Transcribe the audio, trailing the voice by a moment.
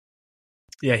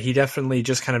Yeah, he definitely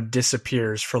just kind of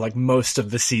disappears for like most of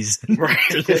the season Right.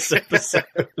 after this episode.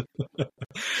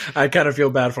 I kind of feel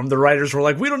bad for him. The writers were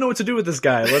like, we don't know what to do with this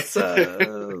guy. Let's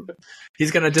he's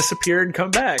going to disappear and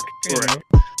come back. You Right. know?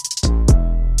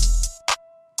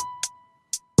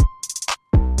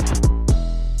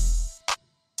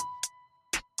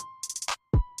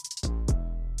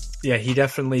 Yeah, he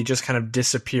definitely just kind of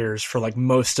disappears for like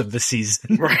most of the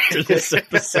season Right. after this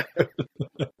episode.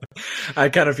 I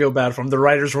kind of feel bad for him. The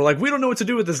writers were like, we don't know what to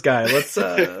do with this guy. Let's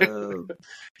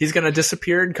he's going to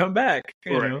disappear and come back.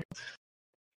 You Right. know?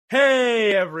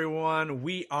 Hey everyone,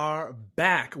 we are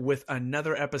back with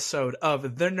another episode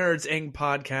of the Nerds Inc.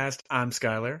 podcast. I'm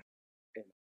Skyler.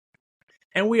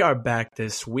 And we are back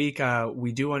this week.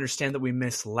 We do understand that we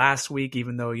missed last week,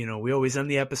 even though, we always end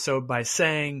the episode by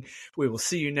saying we will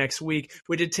see you next week.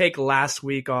 We did take last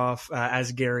week off,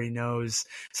 as Gary knows.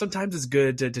 Sometimes it's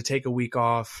good to take a week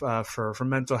off for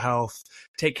mental health.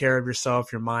 Take care of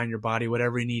yourself, your mind, your body,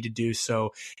 whatever you need to do. So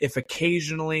if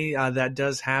occasionally that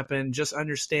does happen, just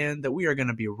understand that we are going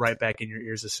to be right back in your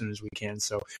ears as soon as we can.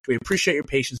 So we appreciate your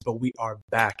patience, but we are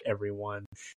back, everyone.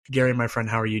 Gary, my friend,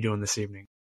 how are you doing this evening?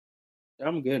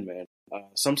 I'm good, man.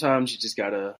 Sometimes you just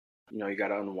gotta, you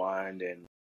gotta unwind and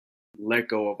let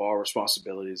go of all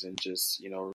responsibilities and just,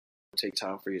 take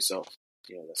time for yourself.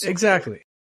 That's Exactly.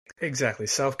 Exactly.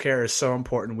 Self-care is so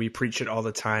important. We preach it all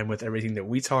the time with everything that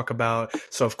we talk about.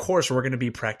 So, of course, we're going to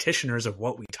be practitioners of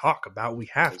what we talk about. We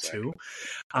have to.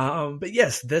 But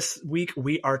yes, this week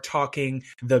we are talking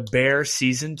The Bear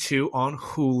Season 2 on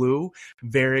Hulu.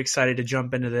 Very excited to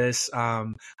jump into this.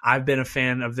 I've been a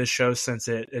fan of this show since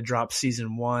it dropped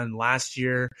Season 1 last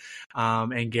year.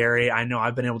 And Gary, I know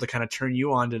I've been able to kind of turn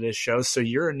you on to this show. So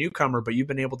you're a newcomer, but you've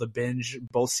been able to binge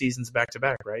both seasons back to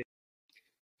back, right?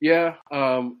 Yeah,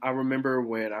 I remember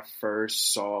when I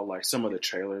first saw like some of the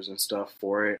trailers and stuff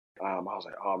for it. I was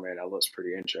like, "Oh man, that looks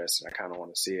pretty interesting. I kind of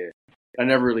want to see it." I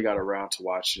never really got around to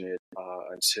watching it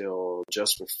until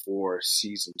just before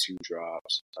Season 2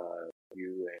 drops.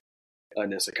 You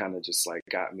and Anissa kind of just like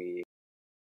got me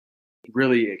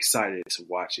really excited to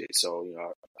watch it. So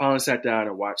I finally sat down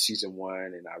and watched Season 1,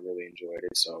 and I really enjoyed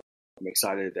it. So I'm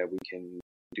excited that we can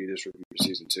do this review for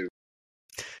Season 2.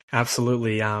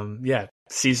 Absolutely. Yeah.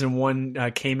 Season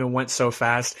 1 came and went so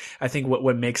fast. I think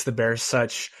what makes The Bear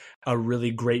such a really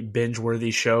great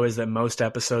binge-worthy show is that most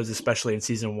episodes, especially in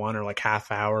Season 1, are like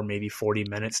half hour, maybe 40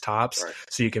 minutes tops. Right.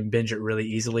 So you can binge it really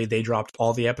easily. They dropped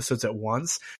all the episodes at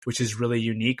once, which is really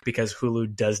unique because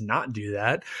Hulu does not do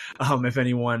that. If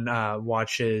anyone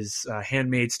watches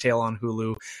Handmaid's Tale on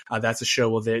Hulu, that's a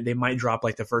show where they might drop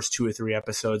like the first 2 or 3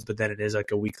 episodes, but then it is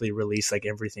like a weekly release like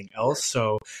everything else. Right.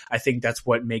 So I think that's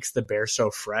what makes The Bear so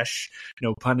fresh.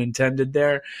 No pun intended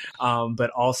there.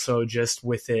 But also just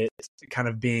with it kind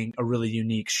of being a really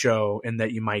unique show in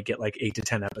that you might get like 8 to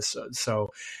 10 episodes. So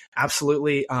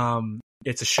absolutely.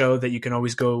 It's a show that you can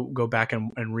always go back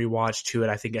and rewatch to it.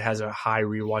 I think it has a high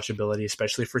rewatchability,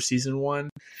 especially for Season 1.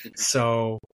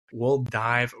 So we'll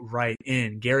dive right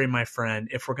in. Gary, my friend,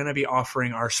 if we're going to be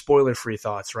offering our spoiler-free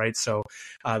thoughts, right? So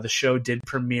the show did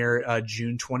premiere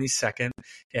June 22nd.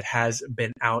 It has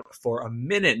been out for a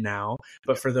minute now,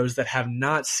 but for those that have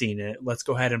not seen it, let's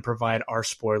go ahead and provide our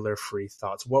spoiler-free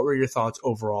thoughts. What were your thoughts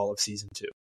overall of Season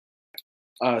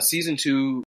 2? Season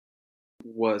 2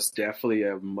 was definitely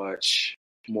a much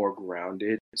more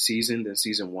grounded season than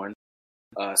Season 1.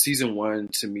 Season 1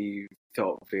 to me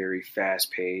felt very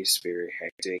fast-paced, very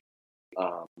hectic.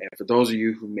 And for those of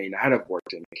you who may not have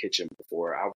worked in a kitchen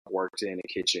before, I've worked in a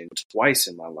kitchen twice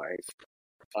in my life.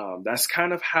 That's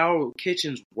kind of how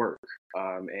kitchens work.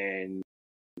 And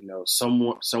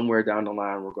somewhere down the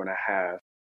line, we're going to have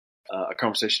a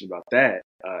conversation about that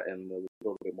in a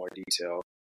little bit more detail.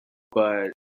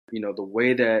 But the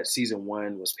way that Season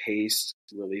 1 was paced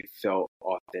really felt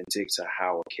authentic to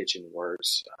how a kitchen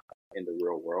works in the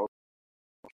real world.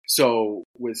 So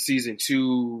with Season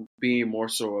 2 being more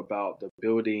so about the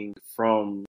building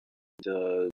from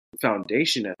the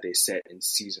foundation that they set in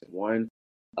Season 1,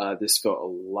 this felt a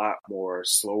lot more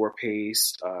slower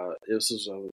paced. This was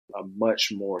a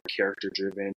much more character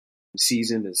driven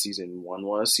season than Season 1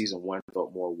 was. Season 1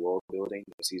 felt more world building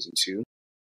than Season 2.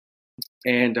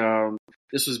 And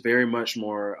this was very much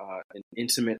more an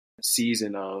intimate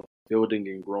season of building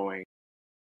and growing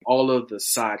all of the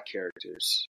side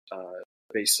characters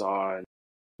based on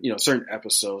certain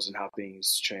episodes and how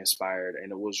things transpired,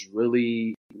 and it was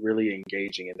really, really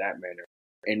engaging in that manner.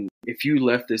 And if you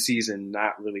left the season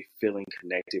not really feeling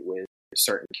connected with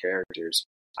certain characters,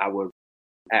 I would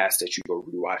ask that you go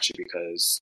rewatch it,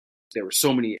 because there were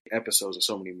so many episodes and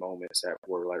so many moments that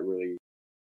were like really,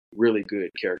 really good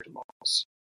character moments.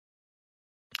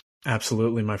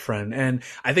 Absolutely, my friend. And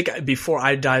I think before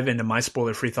I dive into my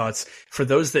spoiler-free thoughts, for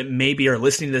those that maybe are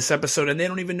listening to this episode and they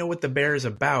don't even know what The Bear is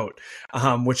about,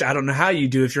 which I don't know how you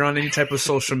do if you're on any type of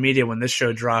social media. When this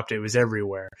show dropped, it was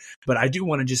everywhere. But I do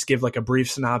want to just give like a brief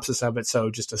synopsis of it.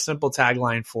 So just a simple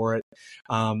tagline for it.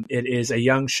 It is a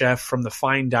young chef from the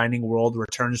fine dining world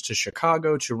returns to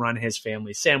Chicago to run his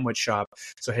family sandwich shop.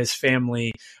 So his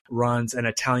family runs an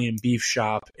Italian beef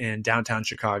shop in downtown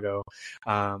Chicago.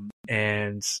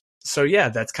 And so yeah,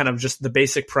 that's kind of just the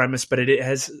basic premise, but it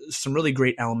has some really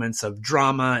great elements of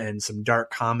drama and some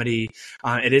dark comedy.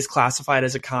 It is classified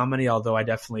as a comedy, although I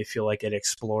definitely feel like it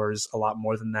explores a lot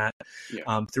more than that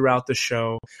throughout the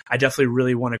show. I definitely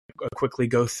really want to quickly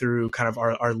go through kind of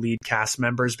our lead cast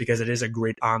members because it is a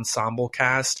great ensemble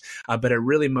cast, but it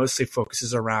really mostly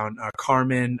focuses around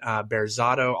Carmen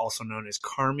Berzotto, also known as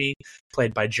Carmy,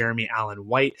 played by Jeremy Allen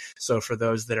White. So for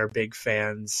those that are big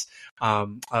fans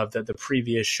of the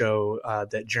previous show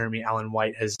that Jeremy Allen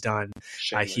White has done,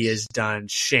 he has done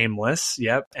Shameless,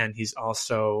 and he's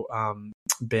also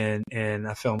been in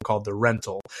a film called The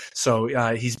Rental.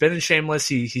 So he's been in Shameless.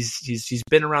 He's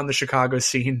been around the Chicago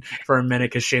scene for a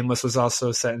minute because Shameless was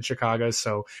also set in Chicago.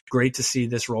 So great to see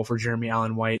this role for Jeremy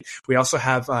Allen White. We also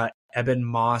have Eben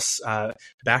Moss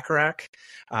Bacharach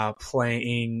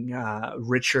playing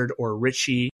Richard or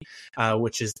Richie,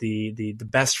 which is the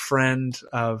best friend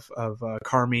of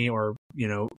Carmy, or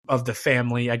of the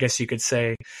family, I guess you could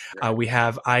say. We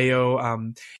have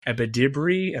Ayo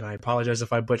Ebedibri, and I apologize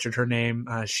if I butchered her name.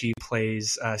 She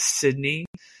plays Sydney.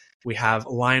 We have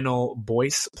Lionel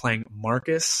Boyce playing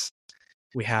Marcus.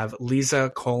 We have Lisa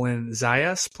Colin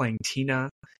Zayas playing Tina.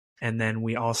 And then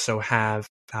we also have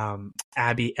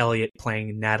Abby Elliott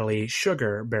playing Natalie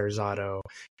Sugar Berzotto,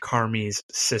 Carmy's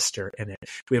sister, in it.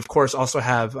 We, of course, also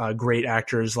have great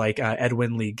actors like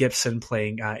Edwin Lee Gibson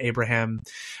playing Abraham,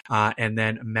 and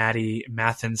then Maddie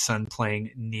Mathinson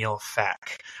playing Neil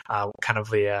Fack, kind of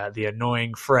the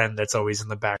annoying friend that's always in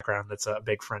the background that's a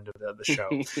big friend of the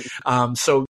show.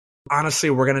 So honestly,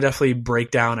 we're going to definitely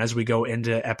break down as we go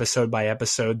into episode by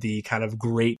episode the kind of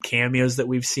great cameos that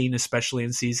we've seen, especially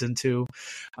in season 2,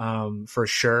 for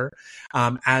sure.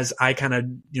 As I kind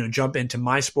of jump into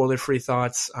my spoiler-free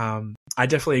thoughts, I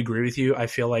definitely agree with you. I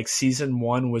feel like season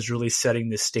 1 was really setting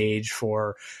the stage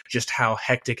for just how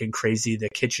hectic and crazy the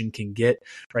kitchen can get,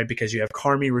 right? Because you have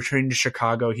Carmy returning to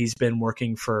Chicago. He's been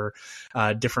working for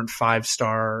different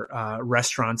 5-star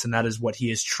restaurants, and that is what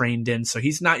he is trained in. So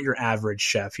he's not your average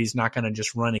chef. He's not going to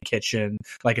just run a kitchen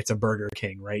like it's a Burger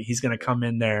King, right? He's going to come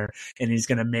in there and he's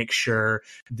going to make sure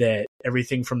that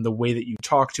everything from the way that you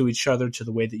talk to each other to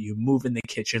the way that you move in the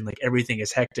kitchen, like everything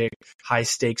is hectic, high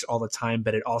stakes all the time,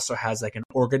 but it also has like an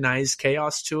organized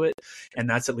chaos to it. And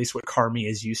that's at least what Carmy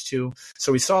is used to.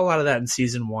 So we saw a lot of that in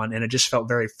season 1, and it just felt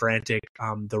very frantic.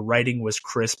 The writing was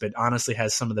crisp. It honestly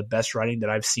has some of the best writing that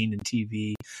I've seen in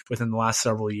TV within the last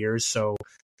several years. So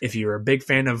if you're a big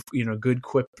fan of good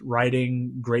quipped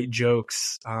writing, great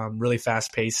jokes, really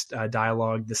fast paced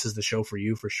dialogue, this is the show for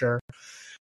you for sure.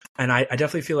 And I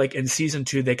definitely feel like in season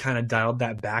 2, they kind of dialed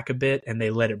that back a bit and they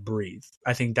let it breathe.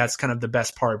 I think that's kind of the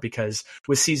best part, because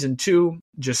with season 2,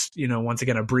 just, once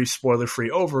again, a brief spoiler-free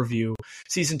overview,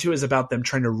 season 2 is about them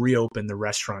trying to reopen the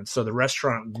restaurant. So the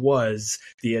restaurant was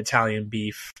the Italian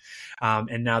beef,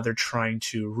 and now they're trying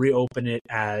to reopen it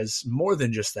as more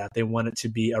than just that. They want it to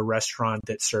be a restaurant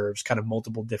that serves kind of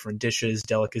multiple different dishes,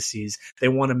 delicacies. They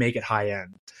want to make it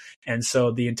high-end. And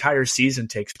so the entire season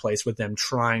takes place with them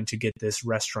trying to get this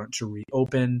restaurant to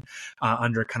reopen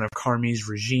under kind of Carmy's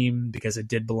regime, because it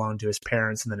did belong to his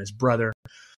parents and then his brother.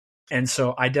 And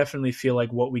so I definitely feel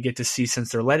like what we get to see,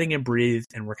 since they're letting it breathe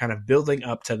and we're kind of building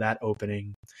up to that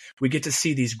opening, we get to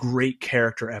see these great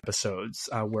character episodes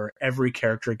where every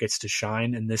character gets to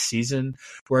shine in this season.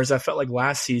 Whereas I felt like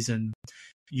last season,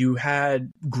 you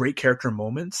had great character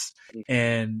moments,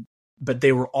 but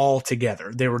they were all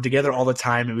together. They were together all the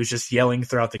time. It was just yelling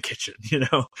throughout the kitchen,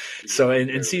 So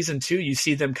in season 2, you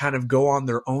see them kind of go on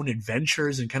their own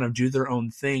adventures and kind of do their own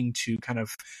thing to kind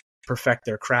of perfect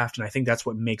their craft. And I think that's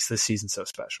what makes this season so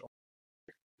special.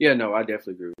 Yeah, no, I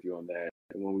definitely agree with you on that.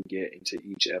 And when we get into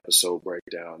each episode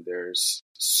breakdown, there's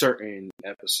certain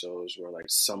episodes where like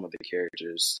some of the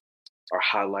characters are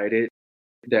highlighted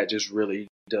that just really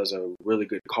does a really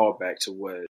good callback to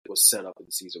what was set up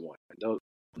in season 1. And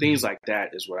things like that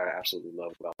is what I absolutely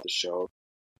love about the show,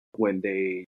 when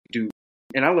they do.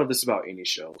 And I love this about any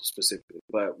show specifically,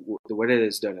 but the way that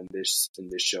it's done in this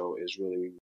show is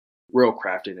really real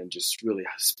crafted and just really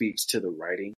speaks to the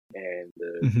writing and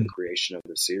the creation of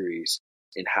the series,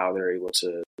 and how they're able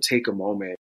to take a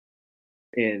moment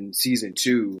in season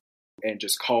 2 and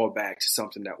just call back to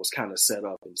something that was kind of set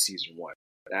up in season one.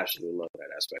 I absolutely love that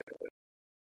aspect of it.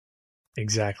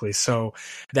 Exactly. So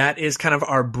that is kind of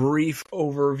our brief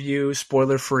overview,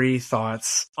 spoiler-free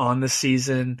thoughts on the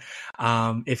season.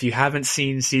 If you haven't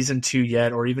seen season 2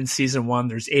 yet, or even season 1,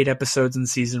 there's 8 episodes in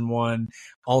season 1,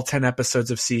 all 10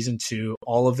 episodes of season 2.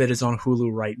 All of it is on Hulu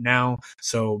right now.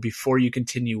 So before you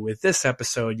continue with this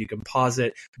episode, you can pause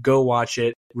it, go watch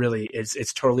it. Really,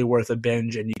 it's totally worth a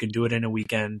binge, and you can do it in a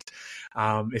weekend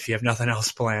if you have nothing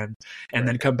else planned, and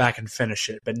then come back and finish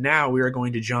it. But now we are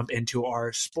going to jump into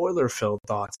our spoiler-filled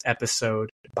thoughts, episode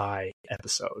by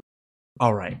episode.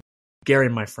 All right, Gary,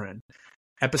 my friend.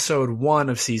 Episode 1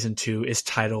 of season 2 is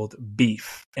titled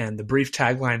Beef, and the brief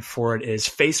tagline for it is,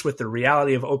 faced with the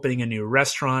reality of opening a new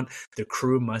restaurant, the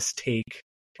crew must take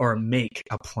or make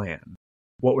a plan.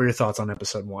 What were your thoughts on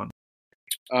episode 1?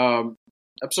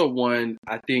 Episode 1,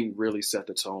 I think, really set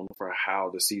the tone for how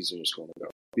the season was going to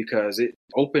go, because it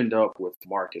opened up with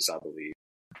Marcus, I believe.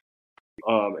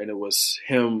 And it was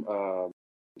him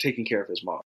taking care of his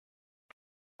mom.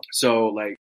 So,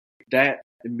 like, that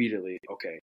immediately,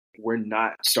 okay, we're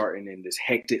not starting in this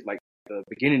hectic, like, the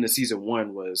beginning of season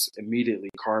 1 was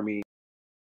immediately Carmi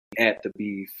at the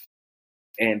beef,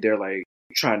 and they're, like,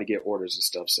 trying to get orders and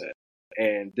stuff set.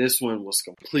 And this one was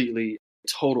completely,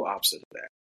 total opposite of that.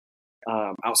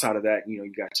 Outside of that,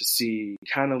 you got to see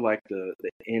kind of like the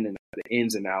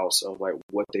ins and outs of like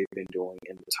what they've been doing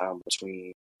in the time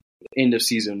between the end of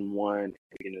season 1 and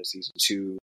the beginning of season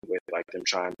 2, with like them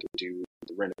trying to do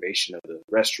the renovation of the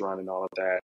restaurant and all of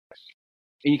that.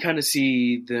 And you kind of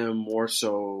see them more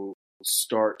so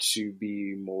start to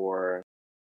be more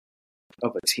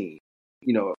of a team.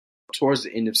 Towards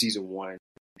the end of season 1,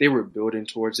 they were building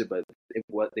towards it, but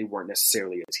they weren't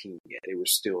necessarily a team yet. They were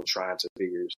still trying to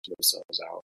figure themselves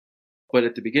out. But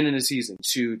at the beginning of season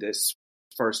 2, this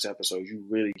first episode, you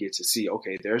really get to see,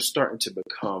 okay, they're starting to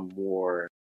become more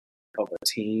of a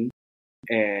team.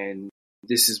 And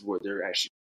this is what they're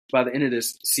actually, by the end of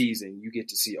this season, you get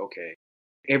to see, okay,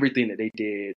 everything that they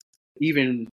did,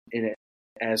 even in it,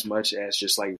 as much as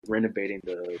just like renovating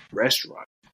the restaurant,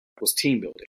 was team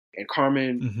building. And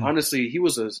Carmen, honestly, he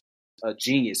was a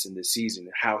genius in this season,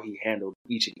 how he handled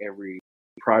each and every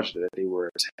project that they were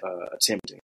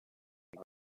attempting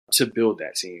to build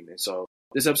that team. And so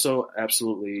this episode,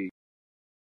 absolutely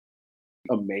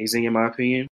amazing in my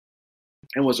opinion,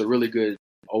 and was a really good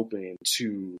opening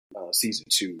to season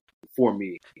 2 for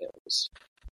me.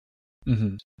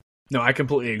 No, I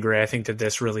completely agree. I think that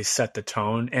this really set the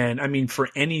tone. And I mean, for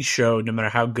any show, no matter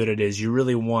how good it is, you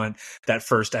really want that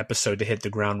first episode to hit the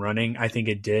ground running. I think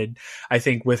it did. I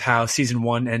think with how season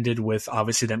 1 ended, with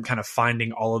obviously them kind of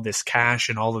finding all of this cash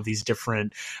and all of these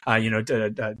different,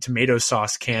 tomato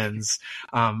sauce cans.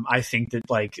 I think that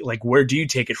like where do you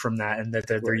take it from that? And that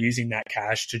they're using that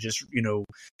cash to just,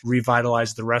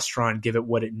 revitalize the restaurant, give it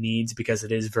what it needs, because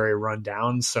it is very run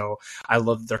down. So I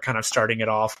love that they're kind of starting it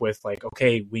off with like,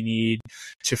 okay, we need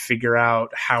to figure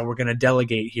out how we're going to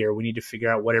delegate here. We need to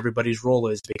figure out what everybody's role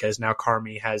is, because now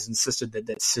Carmi has insisted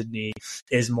that Sydney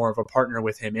is more of a partner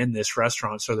with him in this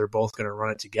restaurant. So they're both going to run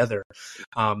it together.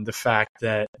 The fact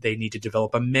that they need to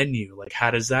develop a menu, like how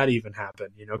does that even happen?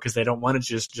 Because they don't want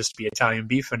to just be Italian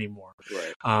beef anymore.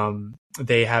 Right.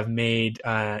 They have made,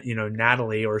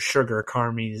 Natalie, or Sugar,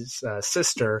 Carmi's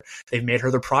sister, they've made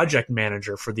her the project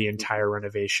manager for the entire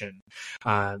renovation.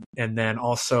 And then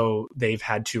also they've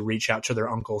had to reach out to their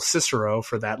uncle Cicero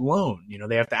for that loan.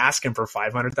 They have to ask him for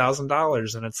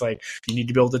 $500,000. And it's like, you need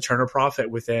to be able to turn a profit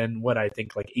within what I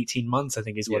think like 18 months, I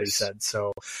think is what he said.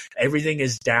 So everything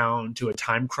is down to a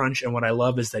time crunch. And what I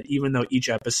love is that even though each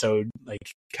episode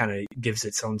like kind of gives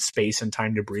its own space and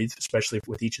time to breathe, especially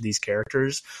with each of these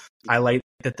characters, I like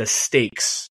that the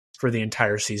stakes for the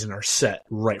entire season are set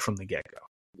right from the get-go.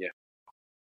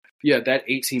 Yeah, that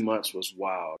 18 months was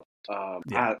wild.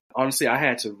 I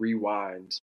had to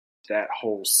rewind that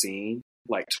whole scene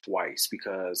like twice,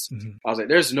 because I was like,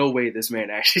 there's no way this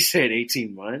man actually said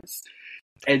 18 months.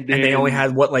 And they only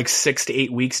had 6 to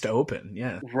 8 weeks to open.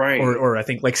 Yeah. Right. Or I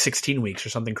think like 16 weeks or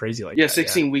something crazy like that.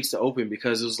 16 weeks to open,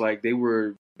 because it was like they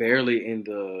were barely in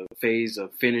the phase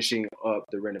of finishing up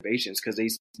the renovations, because they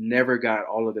never got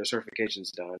all of their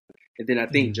certifications done. And then I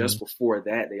think just before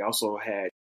that, they also had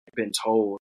been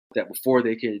told that before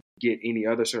they could get any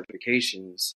other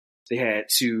certifications, they had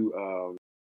to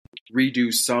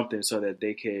redo something so that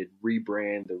they could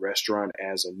rebrand the restaurant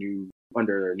as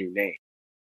under a new name.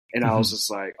 And I was just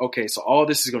like, okay, so all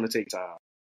this is going to take time.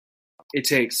 It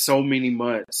takes so many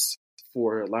months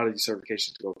for a lot of these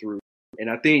certifications to go through. And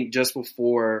I think just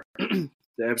before the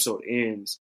episode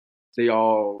ends, they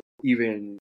all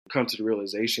even come to the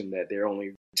realization that they're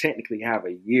only technically have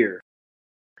a year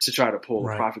to try to pull a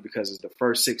Right. profit because it's the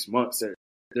first 6 months that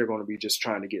they're going to be just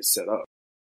trying to get set up.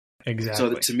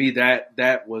 Exactly. So to me,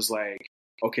 that was like,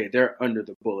 okay, they're under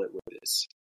the bullet with this.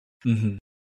 Mm-hmm.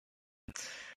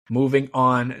 Moving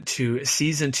on to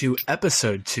season 2,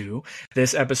 episode 2.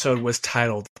 This episode was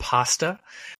titled Pasta.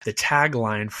 The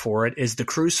tagline for it is the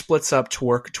crew splits up to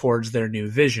work towards their new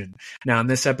vision. Now, in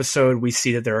this episode, we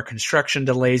see that there are construction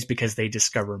delays because they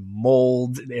discover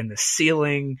mold in the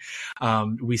ceiling.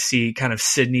 We see kind of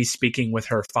Sydney speaking with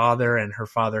her father, and her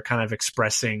father kind of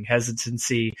expressing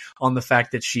hesitancy on the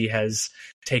fact that she has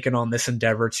taken on this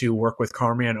endeavor to work with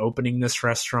Carmi on opening this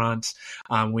restaurant.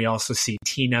 We also see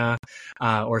Tina,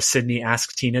 or Sydney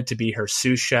asks Tina to be her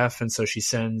sous chef, and so she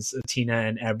sends Tina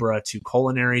and Ebra to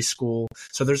culinary school.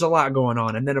 So there's a lot going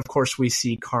on. And then, of course, we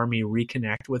see Carmi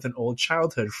reconnect with an old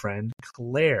childhood friend,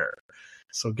 Claire.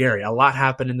 So, Gary, a lot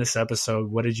happened in this episode.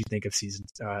 What did you think of season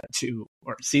 2,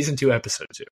 episode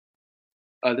 2?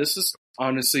 This is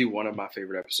honestly one of my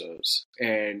favorite episodes.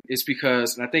 And it's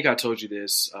because, and I think I told you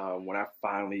this when I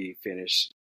finally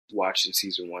finished watching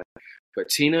season 1, but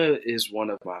Tina is one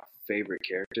of my favorite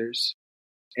characters.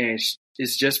 And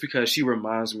it's just because she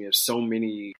reminds me of so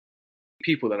many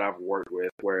people that I've worked with,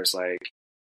 where it's like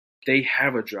they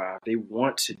have a drive, they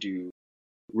want to do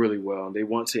really well, and they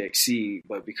want to exceed,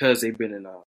 but because they've been in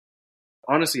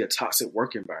honestly a toxic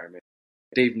work environment,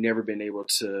 they've never been able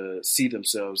to see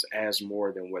themselves as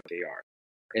more than what they are.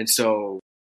 And so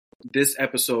this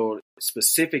episode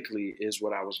specifically is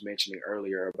what I was mentioning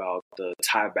earlier about the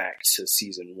tie back to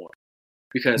season 1.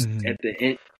 Because at the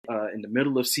end, in the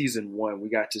middle of season 1, we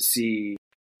got to see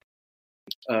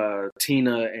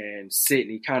Tina and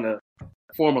Sydney kind of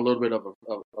form a little bit of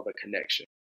a connection.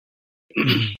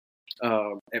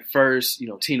 At first,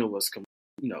 Tina was,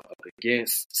 up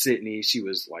against Sydney. She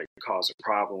was like causing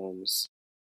problems,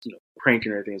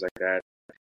 pranking her, things like that.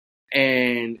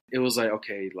 And it was like,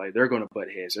 okay, like they're going to butt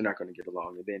heads. They're not going to get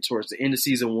along. And then towards the end of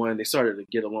season 1, they started to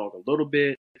get along a little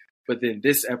bit. But then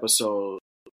this episode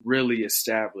really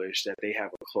established that they have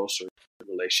a closer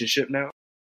relationship now,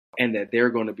 and that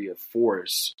they're going to be a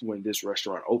force when this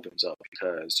restaurant opens up,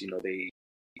 because they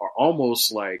are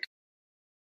almost like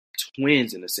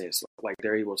twins in a sense. Like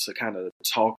they're able to kind of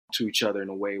talk to each other in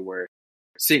a way where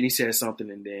Sydney says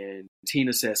something and then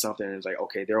Tina says something, and it's like,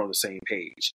 okay, they're on the same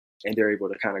page, and they're able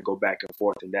to kind of go back and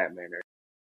forth in that manner,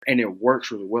 and it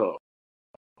works really well.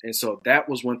 And so that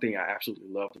was one thing I absolutely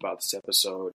loved about this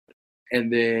episode.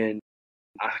 And then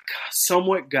I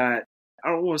somewhat got, I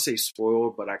don't want to say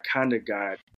spoiled, but I kind of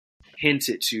got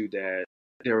hinted to that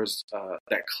there was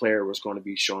that Claire was going to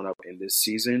be showing up in this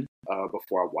season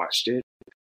before I watched it.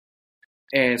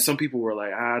 And some people were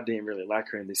like, I didn't really like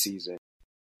her in this season.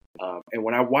 And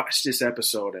when I watched this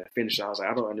episode and finished, I was like,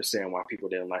 I don't understand why people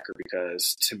didn't like her,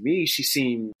 because to me, she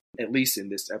seemed, at least in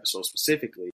this episode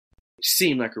specifically, she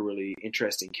seemed like a really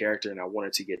interesting character, and I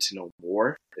wanted to get to know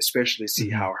more, especially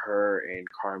see how her and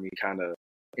Carmi kind of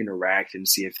interact and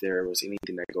see if there was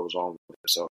anything that goes on with her.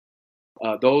 So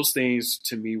those things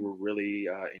to me were really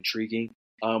intriguing.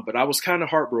 But I was kind of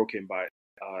heartbroken by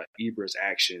Ibra's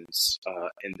actions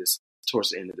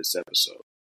towards the end of this episode.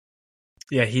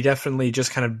 Yeah, he definitely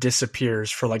just kind of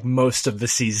disappears for like most of the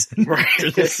season. Right.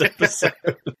 After this episode.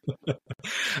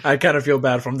 I kind of feel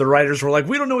bad for him. The writers were like,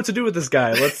 we don't know what to do with this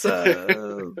guy. Let's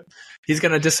he's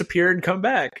going to disappear and come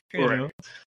back. You know?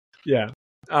 Yeah.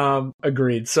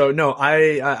 Agreed. So no,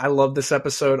 I love this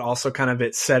episode. Also kind of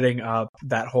it setting up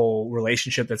that whole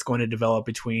relationship that's going to develop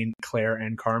between Claire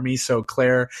and Carmi. So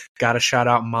Claire, got to shout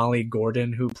out Molly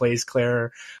Gordon, who plays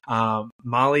Claire.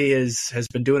 Molly has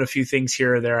been doing a few things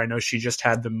here or there. I know she just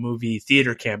had the movie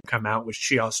Theater Camp come out, which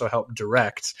she also helped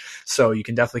direct. So you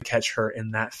can definitely catch her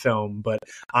in that film. But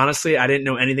honestly, I didn't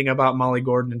know anything about Molly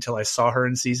Gordon until I saw her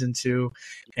in season 2.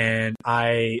 And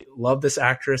I love this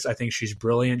actress. I think she's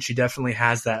brilliant. She definitely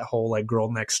has that whole like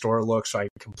girl next door look. So I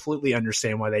completely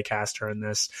understand why they cast her in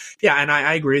this. Yeah. And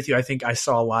I agree with you. I think I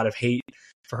saw a lot of hate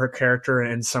for her character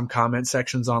in some comment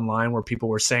sections online where people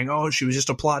were saying, oh, she was just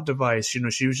a plot device. She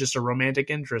was just a romantic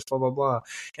interest, blah, blah, blah.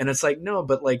 And it's like, no,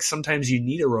 but like sometimes you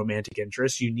need a romantic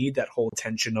interest. You need that whole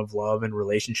tension of love and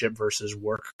relationship versus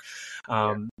work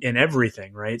in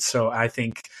everything. Right. So I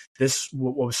think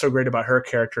what was so great about her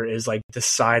character is like the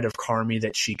side of Carmi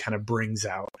that she kind of brings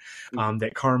out,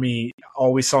 that Carmi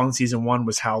always saw in season 1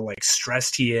 was how like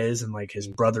stressed he is. And like his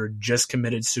brother just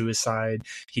committed suicide.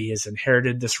 He has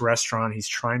inherited this restaurant. He's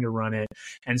trying to run it.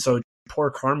 And so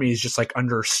poor Carmi is just like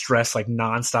under stress, like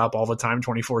nonstop all the time,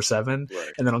 24/7. Right.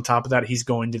 And then on top of that, he's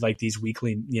going to like these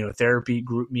weekly, therapy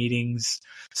group meetings.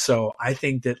 So I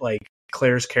think that like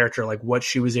Claire's character, like what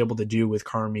she was able to do with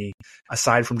Carmi,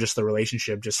 aside from just the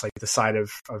relationship, just like the side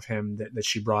of him that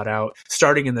she brought out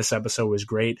starting in this episode was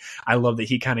great. I love that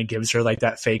he kind of gives her like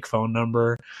that fake phone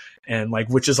number, and like,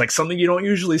 which is like something you don't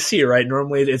usually see, right?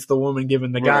 Normally it's the woman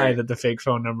giving the guy the fake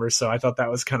phone number. So I thought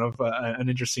that was kind of an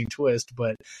interesting twist,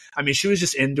 but I mean, she was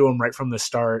just into him right from the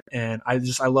start. And I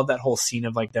love that whole scene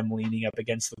of like them leaning up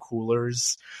against the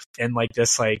coolers and like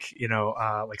this, like,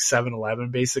 like 7-Eleven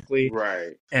basically.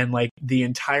 Right. And like the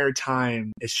entire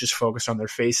time it's just focused on their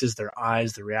faces, their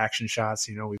eyes, the reaction shots,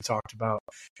 we've talked about.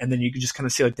 And then you can just kind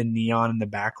of see like the neon in the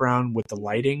background with the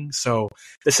lighting. So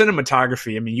the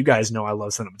cinematography, I mean, you guys know I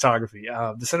love cinematography.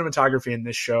 The cinematography in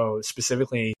this show,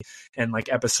 specifically in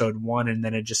like episode 1, and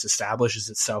then it just establishes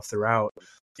itself throughout.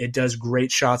 It does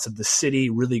great shots of the city,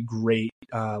 really great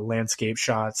landscape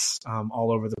shots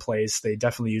all over the place. They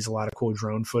definitely use a lot of cool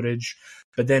drone footage.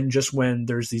 But then just when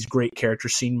there's these great character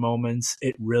scene moments,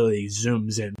 it really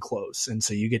zooms in close. And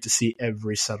so you get to see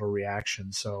every subtle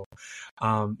reaction. So,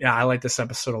 yeah, I like this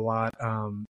episode a lot.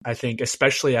 I think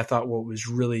especially I thought what was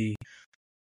really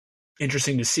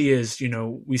interesting to see is,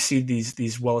 we see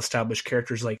these well-established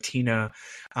characters like Tina,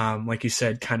 like you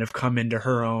said, kind of come into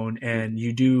her own, and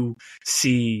you do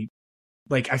see,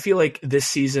 like, I feel like this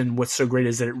season, what's so great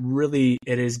is that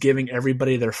it is giving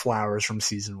everybody their flowers from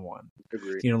season 1.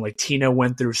 Agreed. Like Tina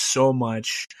went through so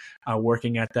much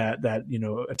working at that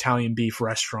Italian beef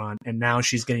restaurant, and now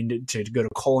she's getting to go to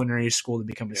culinary school to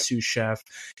become a sous chef.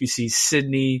 You see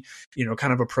Sydney,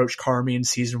 kind of approach Carmi in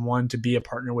season 1 to be a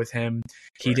partner with him.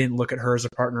 He didn't look at her as a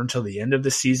partner until the end of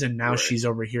the season. Now she's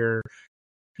over here,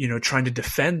 trying to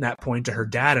defend that point to her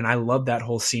dad. And I love that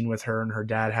whole scene with her and her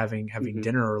dad having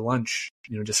dinner or lunch,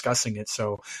 discussing it.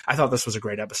 So I thought this was a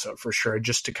great episode for sure,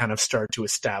 just to kind of start to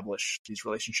establish these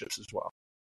relationships as well.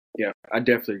 Yeah, I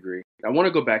definitely agree. I want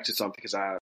to go back to something because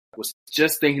I was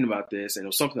just thinking about this, and it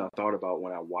was something I thought about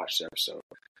when I watched the episode.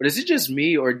 But is it just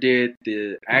me, or did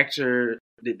the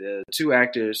two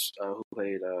actors who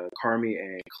played Carmi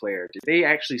and Claire, did they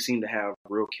actually seem to have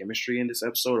real chemistry in this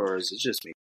episode, or is it just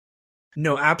me?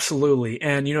 No, absolutely.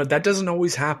 And, that doesn't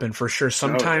always happen for sure.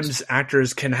 Sometimes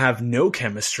actors can have no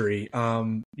chemistry.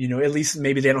 At least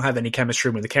maybe they don't have any chemistry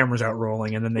when the camera's out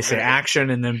rolling, and then they say action,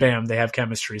 and then bam, they have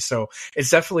chemistry. So it's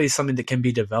definitely something that can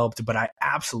be developed. But I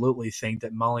absolutely think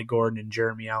that Molly Gordon and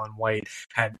Jeremy Allen White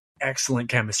had excellent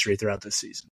chemistry throughout this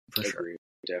season, for sure.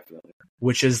 Definitely.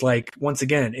 Which is like, once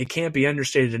again, it can't be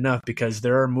understated enough, because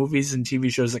there are movies and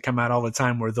TV shows that come out all the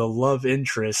time where the love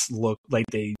interests look like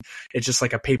it's just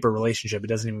like a paper relationship. It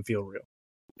doesn't even feel real.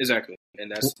 Exactly.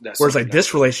 And that's whereas like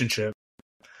this relationship,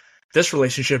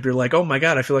 you're like, oh my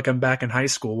God, I feel like I'm back in high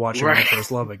school watching My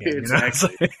First Love again.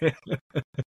 Exactly.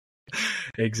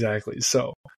 Exactly.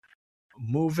 So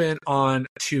moving on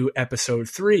to episode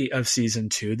 3 of season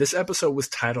 2. This episode was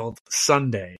titled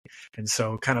Sunday. And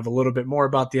so kind of a little bit more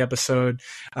about the episode.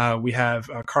 We have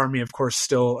Carmi, of course,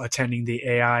 still attending the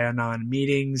AI Anon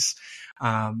meetings.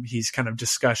 He's kind of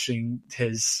discussing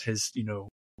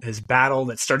his battle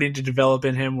that's starting to develop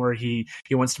in him, where he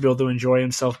wants to be able to enjoy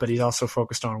himself, but he's also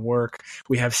focused on work.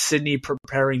 We have Sydney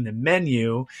preparing the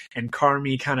menu, and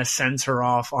Carmi kind of sends her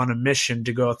off on a mission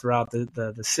to go throughout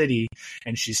the city,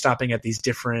 and she's stopping at these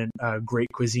different great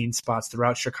cuisine spots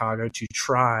throughout Chicago to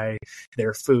try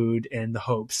their food in the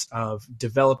hopes of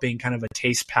developing kind of a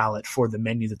taste palette for the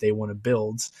menu that they want to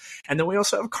build. And then we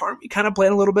also have Carmi kind of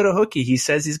playing a little bit of hooky. He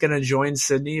says he's going to join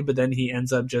Sydney, but then he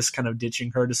ends up just kind of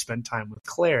ditching her to spend time with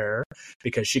Claire,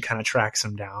 because she kind of tracks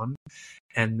him down.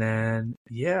 And then,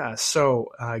 so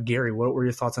Gary, what were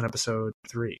your thoughts on episode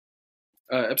 3?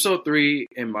 Episode 3,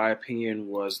 in my opinion,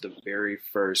 was the very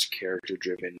first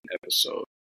character-driven episode,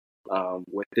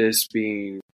 with this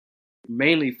being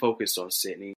mainly focused on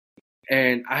Sydney.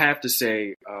 And I have to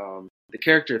say, the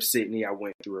character of Sydney, I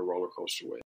went through a roller coaster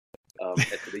with.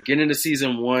 At the beginning of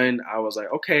season 1, I was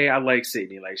like, okay, I like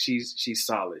Sydney. Like, she's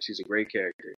solid. She's a great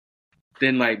character.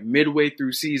 Then, like, midway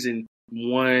through season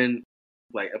 1,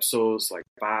 like, episodes, like,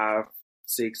 5,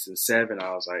 6, and 7,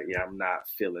 I was like, yeah, I'm not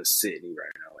feeling Sydney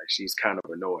right now. Like, she's kind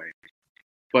of annoying.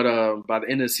 But by the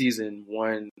end of season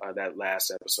 1, that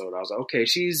last episode, I was like, okay,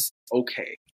 she's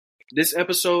okay. This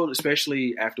episode,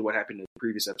 especially after what happened in the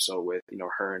previous episode with,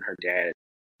 her and her dad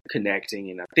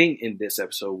connecting, and I think in this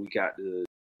episode, we got to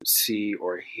see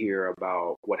or hear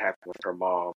about what happened with her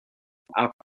mom.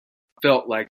 I felt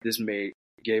like this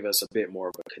gave us a bit more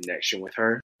of a connection with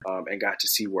her, and got to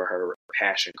see where her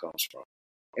passion comes from.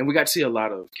 And we got to see a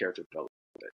lot of character development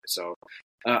with it. So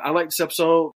I like this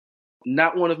episode.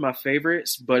 Not one of my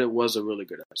favorites, but it was a really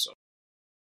good episode.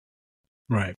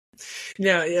 Right.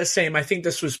 Yeah, same. I think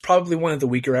this was probably one of the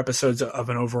weaker episodes of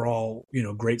an overall,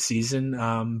 great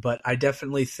season. But I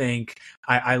definitely think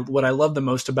I what I love the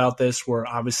most about this were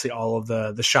obviously all of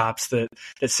the shops that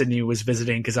Sydney was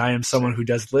visiting, because I am someone who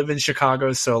does live in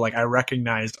Chicago, so like I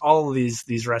recognized all of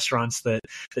these restaurants that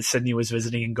Sydney was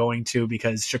visiting and going to,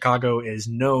 because Chicago is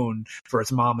known for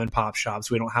its mom and pop shops.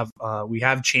 We don't have we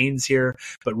have chains here,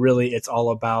 but really it's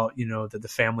all about the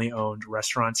family owned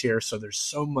restaurants here. So there's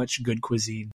so much good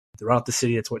cuisine throughout the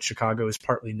city. It's what Chicago is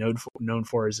partly known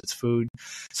for is its food.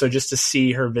 So just to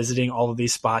see her visiting all of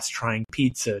these spots, trying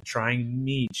pizza, trying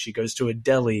meat, she goes to a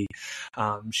deli,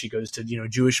 she goes to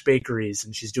Jewish bakeries,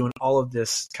 and she's doing all of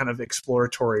this kind of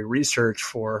exploratory research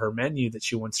for her menu that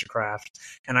she wants to craft,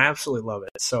 and I absolutely love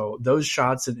it. So those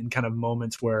shots and kind of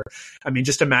moments where, I mean,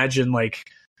 just imagine like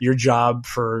your job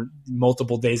for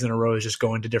multiple days in a row is just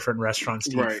going to different restaurants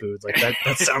to eat food. Like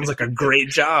that sounds like a great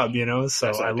job, so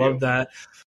I love that.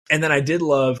 And then I did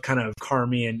love kind of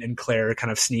Carmi and Claire kind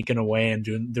of sneaking away and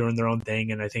doing their own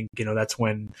thing. And I think, that's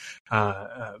when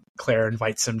Claire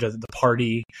invites him to the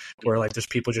party where like there's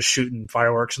people just shooting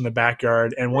fireworks in the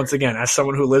backyard. And once again, as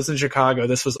someone who lives in Chicago,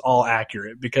 this was all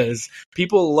accurate because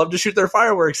people love to shoot their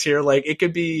fireworks here. Like it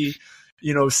could be,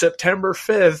 September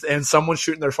 5th and someone's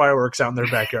shooting their fireworks out in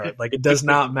their backyard. Like it does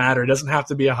not matter. It doesn't have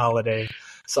to be a holiday.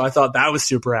 So I thought that was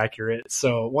super accurate.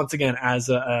 So once again, as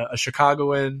a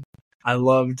Chicagoan, I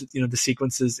loved, the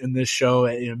sequences in this show.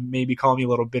 Maybe call me a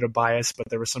little bit of bias, but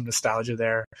there was some nostalgia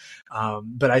there.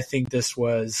 But I think this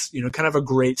was, kind of a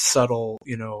great, subtle,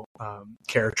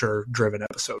 character-driven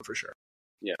episode for sure.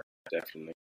 Yeah,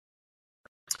 definitely.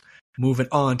 Moving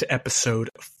on to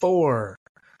episode 4,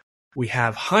 we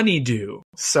have Honeydew.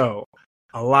 So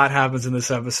a lot happens in this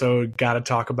episode. Got to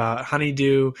talk about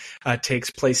Honeydew.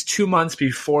 Takes place 2 months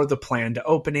before the planned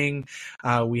opening.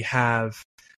 We have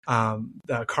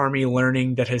Carmi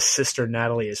learning that his sister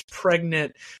Natalie is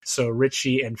pregnant. So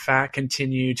Richie and Fat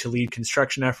continue to lead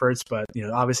construction efforts, but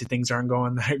obviously things aren't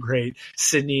going that great.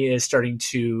 Sydney is starting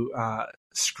to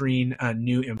screen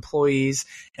new employees,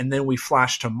 and then we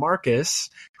flash to Marcus,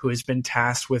 who has been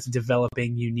tasked with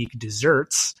developing unique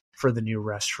desserts for the new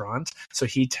restaurant. So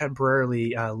he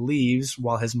temporarily leaves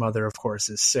while his mother, of course,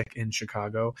 is sick in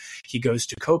Chicago. He goes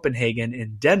to Copenhagen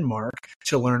in Denmark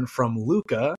to learn from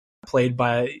Luca, played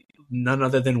by none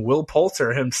other than Will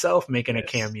Poulter himself, making a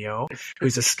cameo,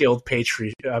 who's a skilled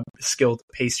pastry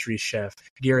chef.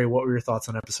 Gary, what were your thoughts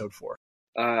on episode 4?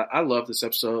 I love this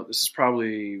episode. This is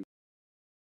probably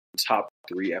top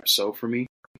 3 episode for me.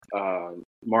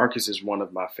 Marcus is one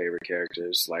of my favorite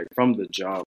characters. Like from the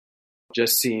jump,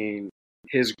 just seeing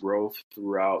his growth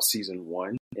throughout season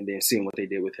 1 and then seeing what they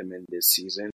did with him in this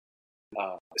season,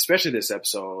 especially this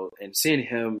episode, and seeing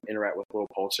him interact with Will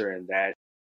Poulter and that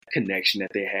connection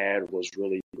that they had was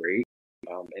really great.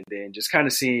 And then just kind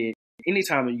of seeing,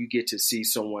 anytime you get to see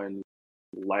someone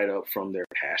light up from their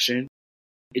passion,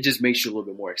 it just makes you a little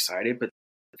bit more excited. But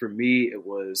for me, it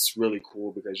was really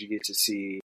cool because you get to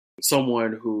see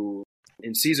someone who,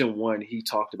 in season 1, he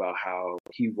talked about how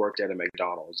he worked at a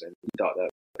McDonald's and he thought that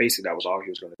basically that was all he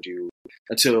was going to do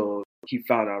until he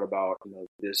found out about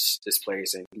this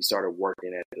place, and he started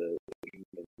working at the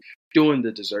doing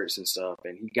the desserts and stuff,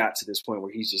 and he got to this point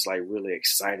where he's just like really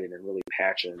excited and really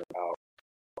passionate about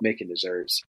making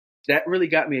desserts. That really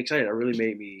got me excited. It really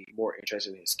made me more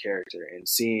interested in his character, and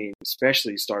seeing,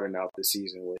 especially starting out the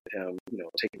season with him,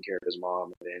 taking care of his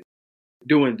mom and then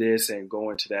doing this and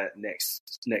going to that next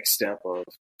step of,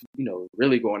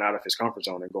 really going out of his comfort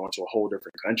zone and going to a whole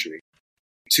different country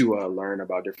to learn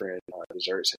about different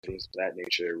desserts and things of that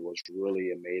nature was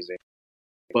really amazing.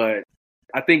 But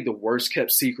I think the worst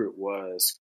kept secret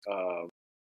was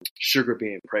Sugar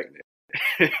being pregnant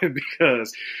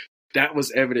because that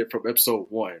was evident from episode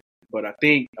 1. But I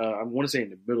think I want to say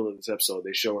in the middle of this episode,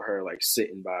 they show her like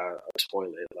sitting by a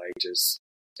toilet, like just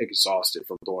exhausted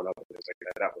from throwing up and things like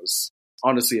that. That was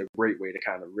honestly a great way to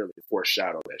kind of really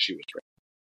foreshadow that she was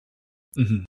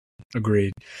pregnant. Mm-hmm.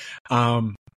 Agreed.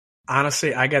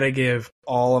 Honestly, I got to give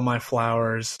all of my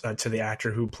flowers to the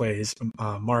actor who plays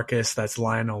Marcus. That's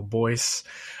Lionel Boyce.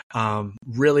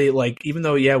 Really, like, even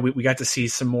though, we got to see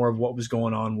some more of what was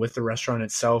going on with the restaurant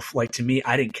itself, like, to me,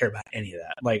 I didn't care about any of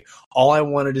that. Like, all I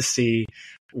wanted to see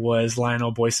was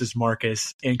Lionel Boyce's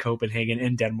Marcus in Copenhagen,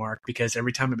 in Denmark, because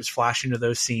every time it was flashing to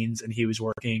those scenes and he was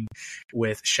working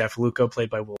with Chef Luca, played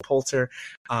by Will Poulter,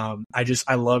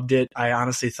 I loved it. I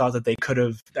honestly thought that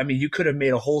you could have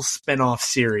made a whole spin-off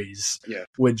series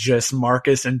with just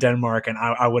Marcus in Denmark, and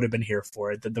I would have been here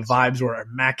for it. The vibes were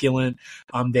immaculate.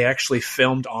 They actually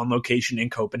filmed on location in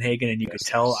Copenhagen, and you could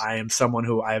tell I am someone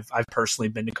who I've personally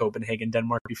been to Copenhagen,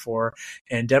 Denmark before,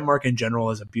 and Denmark in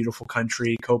general is a beautiful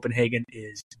country. Copenhagen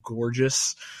is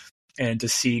gorgeous, and to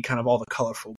see kind of all the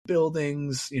colorful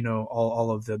buildings,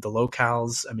 all of the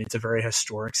locales. I mean, it's a very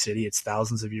historic city. It's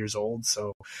thousands of years old.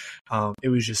 So it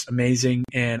was just amazing.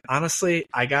 And honestly,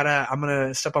 I'm going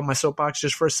to step on my soapbox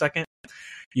just for a second.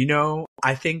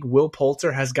 I think Will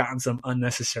Poulter has gotten some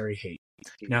unnecessary hate.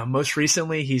 Now, most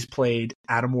recently, he's played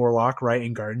Adam Warlock, right,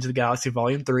 in Guardians of the Galaxy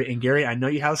Volume 3. And Gary, I know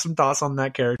you have some thoughts on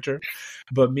that character,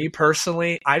 but me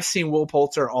personally, I've seen Will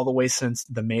Poulter all the way since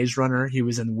The Maze Runner. He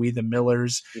was in We the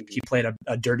Millers. He played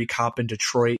a dirty cop in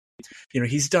Detroit.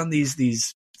 He's done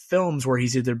these films where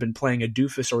he's either been playing a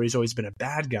doofus or he's always been a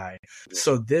bad guy.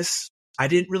 So I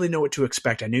didn't really know what to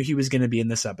expect. I knew he was going to be in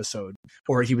this episode,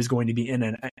 or he was going to be in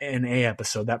an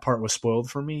episode. That part was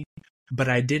spoiled for me, but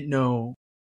I didn't know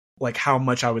how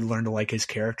much I would learn to like his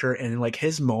character, and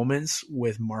his moments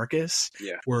with Marcus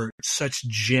were such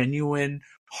genuine,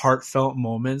 heartfelt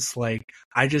moments.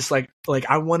 I just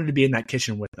I wanted to be in that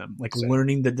kitchen with them,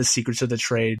 learning the secrets of the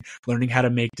trade, learning how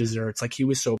to make desserts. He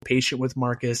was so patient with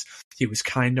Marcus. He was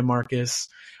kind to Marcus.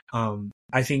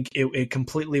 I think it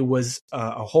completely was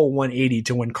a whole 180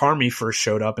 to when Carmi first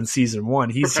showed up in season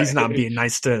 1. He's not being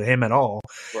nice to him at all.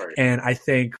 Right. And I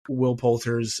think Will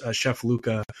Poulter's Chef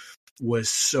Luca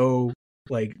was so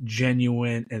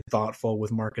genuine and thoughtful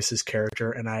with Marcus's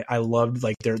character, and I loved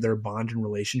their bond and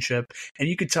relationship. And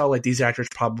you could tell these actors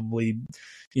probably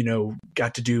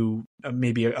got to do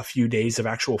maybe a few days of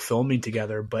actual filming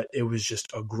together, but it was just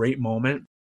a great moment.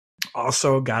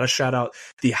 Also, gotta shout out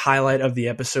the highlight of the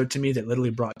episode to me that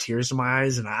literally brought tears to my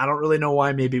eyes, and I don't really know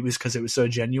why. Maybe it was because it was so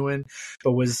genuine,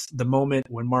 but was the moment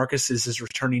when Marcus is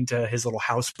returning to his little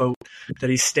houseboat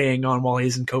that he's staying on while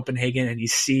he's in Copenhagen, and he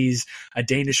sees a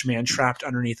Danish man trapped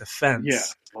underneath a fence. Yeah,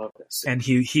 I love this. And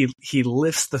he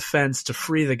lifts the fence to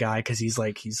free the guy because he's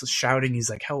shouting,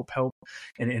 he's like, help, help,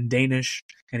 and in Danish,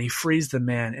 and he frees the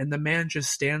man, and the man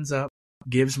just stands up,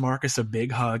 gives Marcus a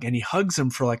big hug, and he hugs him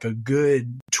for a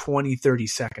good 20-30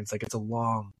 seconds. It's a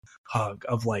long hug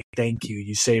of thank you,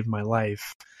 you saved my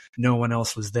life, no one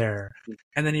else was there.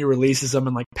 And then he releases him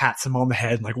and pats him on the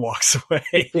head and walks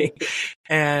away.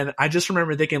 And I just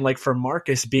remember thinking, for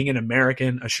Marcus, being an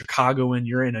American, a Chicagoan,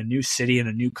 you're in a new city, in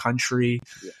a new country.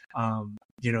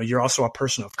 You're also a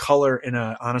person of color in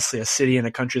honestly a city in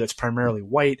a country that's primarily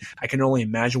white. I can only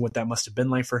imagine what that must have been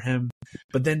like for him.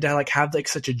 But then to have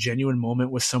such a genuine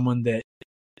moment with someone that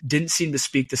didn't seem to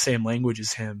speak the same language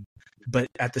as him, but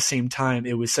at the same time,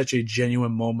 it was such a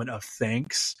genuine moment of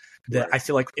thanks that I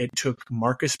feel it took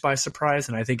Marcus by surprise,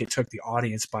 and I think it took the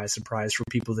audience by surprise for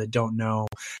people that don't know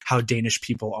how Danish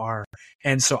people are.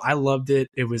 And so I loved it.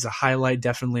 It was a highlight,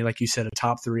 definitely, like you said, a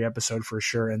top 3 episode for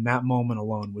sure, and that moment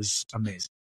alone was amazing.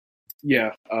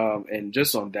 Yeah, and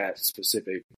just on that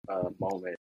specific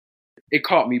moment, it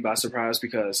caught me by surprise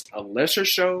because a lesser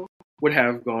show would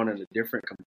have gone in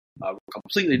a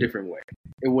completely different way.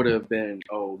 It would have been,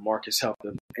 Marcus helped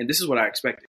him, and this is what I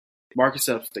expected. Marcus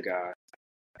helps the guy,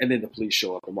 and then the police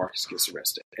show up and Marcus gets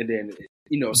arrested. And then,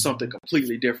 something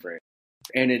completely different.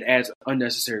 And it adds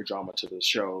unnecessary drama to the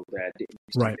show that didn't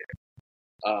used to be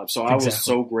there. So I was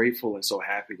so grateful and so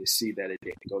happy to see that it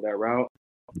didn't go that route.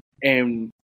 And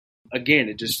again,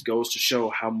 it just goes to show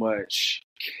how much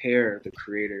care the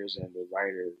creators and the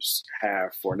writers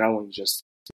have for not only just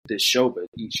this show, but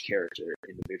each character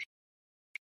individually.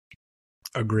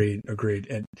 Agreed.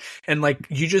 And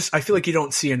I feel you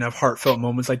don't see enough heartfelt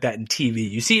moments like that in TV.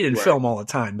 You see it in film all the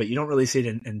time, but you don't really see it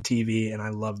in TV. And I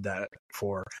love that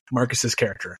for Marcus's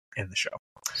character in the show.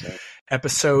 So.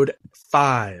 Episode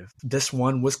 5. This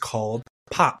one was called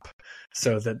Pop.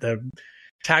 So that the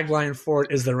tagline for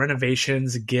it is the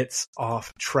renovations gets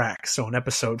off track. So in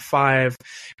episode 5,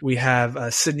 we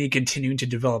have Sydney continuing to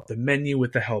develop the menu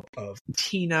with the help of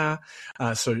Tina.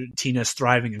 So Tina's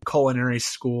thriving in culinary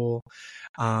school.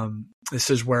 This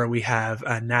is where we have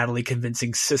Natalie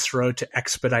convincing Cicero to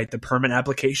expedite the permit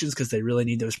applications because they really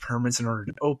need those permits in order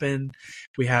to open.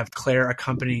 We have Claire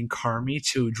accompanying Carmi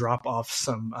to drop off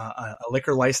some a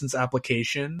liquor license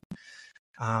application.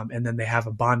 And then they have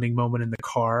a bonding moment in the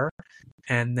car.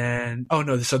 And then,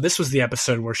 so this was the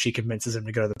episode where she convinces him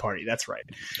to go to the party. That's right.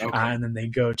 Okay. And then they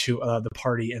go to the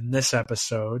party in this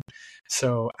episode.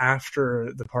 So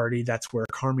after the party, that's where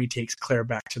Carmy takes Claire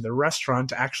back to the restaurant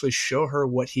to actually show her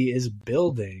what he is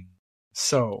building.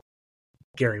 So,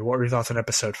 Gary, what were your thoughts on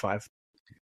episode 5?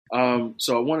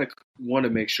 So I want to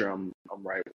make sure I'm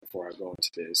right before I go into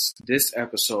this. This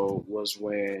episode was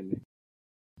when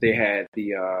they had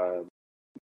the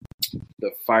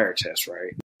fire test,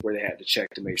 right? Where they had to check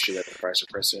to make sure that the fire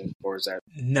suppressant, or is that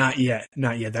not yet?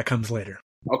 That comes later.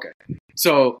 Okay.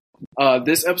 So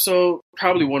this episode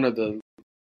probably one of the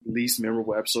least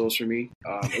memorable episodes for me.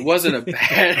 It wasn't a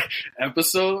bad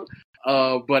episode,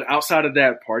 but outside of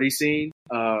that party scene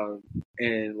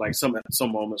and like some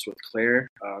moments with Claire,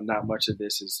 not much of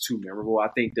this is too memorable. I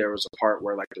think there was a part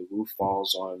where like the roof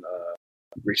falls on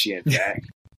Richie and Jack.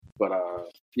 But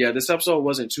yeah, this episode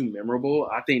wasn't too memorable.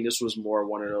 I think this was more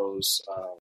one of those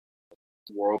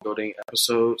world building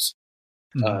episodes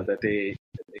that they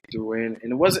threw in,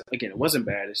 and it wasn't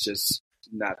bad. It's just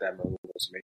not that memorable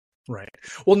to me. Right.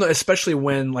 Well, no, especially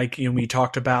when, like, we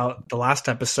talked about the last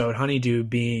episode, Honeydew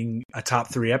being a top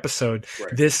 3 episode.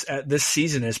 Right. This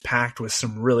season is packed with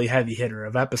some really heavy hitter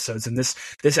of episodes, and this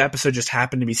episode just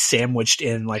happened to be sandwiched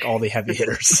in like all the heavy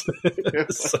hitters.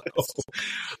 So,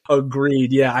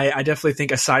 agreed. Yeah, I definitely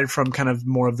think aside from kind of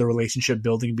more of the relationship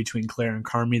building between Claire and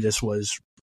Carmy, this was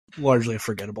largely a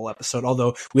forgettable episode.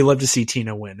 Although we love to see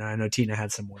Tina win. I know Tina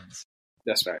had some wins.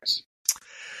 That's facts.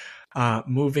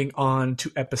 Moving on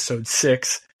to episode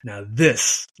 6. Now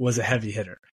this was a heavy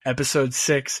hitter. Episode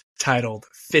 6 titled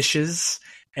Fishes.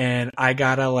 And I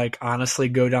gotta honestly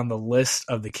go down the list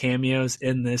of the cameos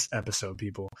in this episode,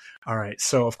 people. All right.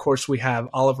 So of course we have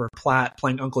Oliver Platt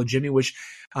playing Uncle Jimmy, which,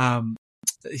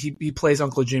 he plays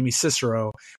Uncle Jimmy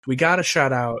Cicero. We gotta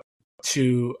shout out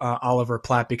to Oliver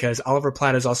Platt because Oliver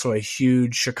Platt is also a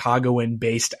huge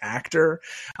Chicagoan-based actor.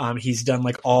 He's done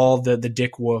all the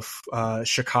Dick Wolf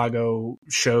Chicago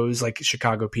shows like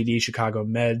Chicago PD, Chicago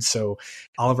Med. So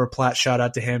Oliver Platt, shout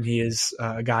out to him. He is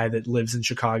a guy that lives in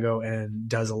Chicago and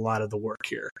does a lot of the work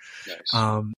here.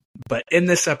 Nice. But in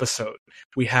this episode,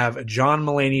 we have John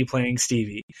Mulaney playing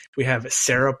Stevie. We have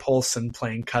Sarah Paulson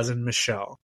playing Cousin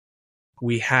Michelle.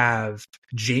 We have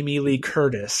Jamie Lee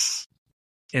Curtis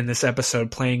in this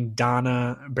episode playing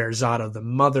Donna Berzatto, the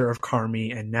mother of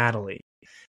Carmy and Natalie.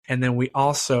 And then we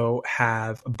also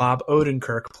have Bob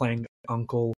Odenkirk playing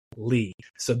Uncle Lee.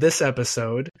 So this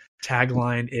episode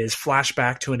tagline is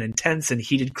flashback to an intense and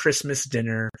heated Christmas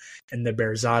dinner in the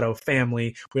Berzatto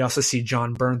family. We also see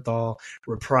John Bernthal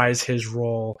reprise his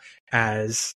role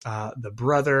as the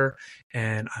brother,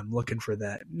 and I'm looking for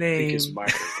that name. I think it's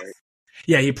Michael, right?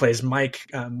 Yeah, he plays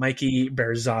Mikey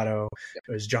Berzatto.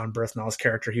 It was John Berthnall's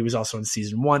character. He was also in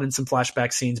season 1 in some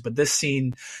flashback scenes. But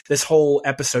this whole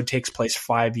episode takes place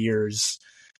 5 years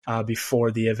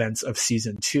before the events of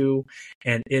season 2.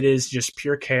 And it is just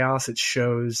pure chaos. It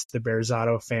shows the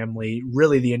Berzatto family.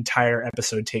 Really, the entire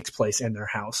episode takes place in their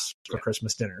house for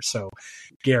Christmas dinner. So,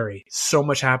 Gary, so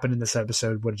much happened in this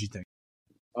episode. What did you think?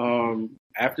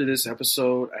 After this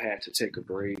episode, I had to take a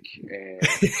break and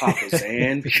pop a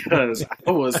Zan because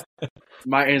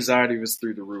my anxiety was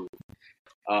through the roof.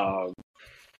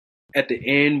 At the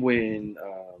end, when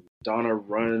Donna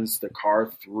runs the car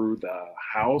through the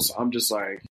house, I'm just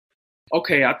like,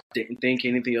 okay, I didn't think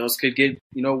anything else could get,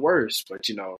 worse, but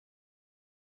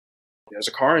there's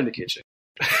a car in the kitchen.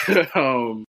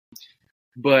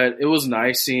 But it was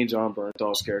nice seeing John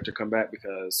Bernthal's character come back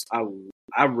because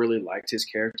I really liked his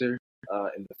character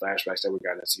in the flashbacks that we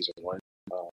got in season 1.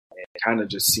 And kind of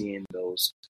just seeing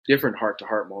those different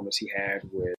heart-to-heart moments he had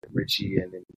with Richie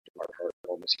and then heart-to-heart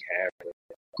moments he had with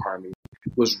Carmy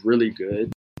was really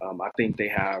good. I think they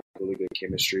have really good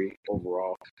chemistry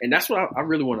overall. And that's what I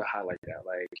really want to highlight that.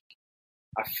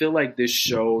 I feel like this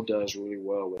show does really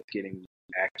well with getting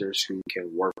actors who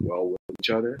can work well with each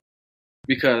other.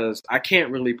 Because I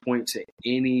can't really point to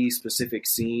any specific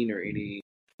scene or any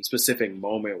specific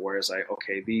moment where it's like,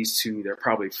 okay, these two, they're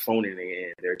probably phoning it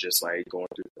in. They're just going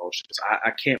through the motions. I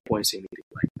can't point to anything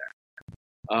like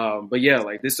that. But yeah,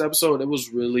 this episode, it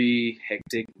was really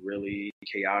hectic, really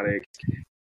chaotic.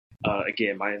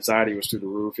 Again, my anxiety was through the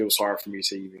roof. It was hard for me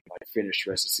to even finish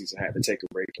the rest of the season. I had to take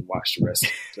a break and watch the rest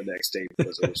the next day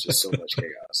because it was just so much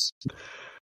chaos.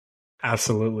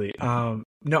 Absolutely.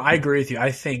 No, I agree with you.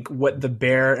 I think what the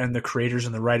Bear and the creators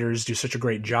and the writers do such a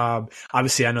great job.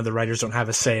 Obviously, I know the writers don't have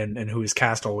a say in who is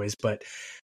cast always, but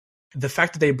the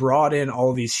fact that they brought in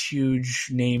all these huge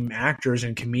name actors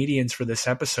and comedians for this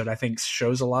episode, I think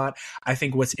shows a lot. I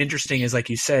think what's interesting is, like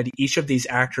you said, each of these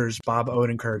actors, Bob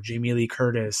Odenkirk, Jamie Lee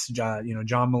Curtis, John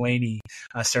Mulaney,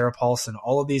 Sarah Paulson,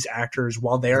 all of these actors,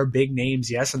 while they are big names,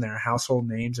 yes, and they're household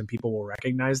names and people will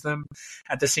recognize them,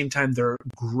 at the same time, they're a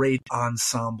great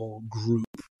ensemble group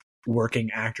working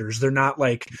actors. They're not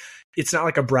like, it's not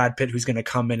like a Brad Pitt who's going to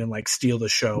come in and like steal the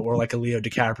show, or like a Leo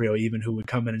DiCaprio even who would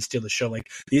come in and steal the show. Like,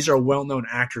 these are well-known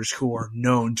actors who are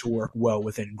known to work well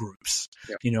within groups.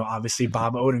 Yeah. Obviously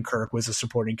Bob Odenkirk was a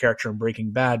supporting character in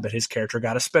Breaking Bad, but his character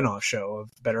got a spinoff show of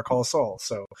Better Call Saul.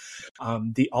 So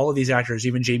all of these actors,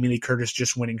 even Jamie Lee Curtis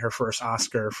just winning her first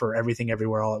Oscar for Everything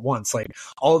Everywhere All at Once, like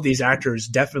all of these actors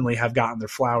definitely have gotten their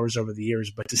flowers over the years,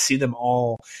 but to see them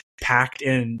all packed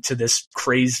into this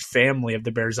crazed family of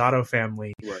the Berzatto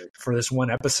family for this one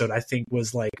episode, I think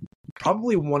was like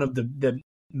probably one of the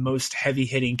most heavy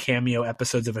hitting cameo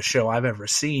episodes of a show I've ever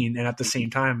seen. And at the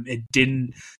same time, it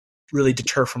didn't really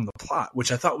deter from the plot,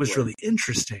 which I thought was really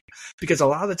interesting, because a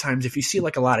lot of the times if you see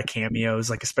like a lot of cameos,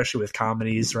 like especially with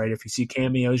comedies, right? If you see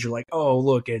cameos, you're like, oh,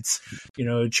 look, it's,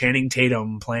 Channing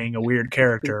Tatum playing a weird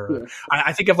character.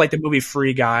 I think of like the movie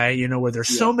Free Guy, where there's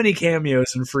so many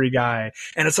cameos in Free Guy,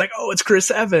 and it's like, oh, it's Chris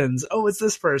Evans. Oh, it's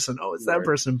this person. Oh, it's that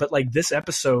person. But like this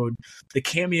episode, the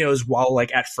cameos, while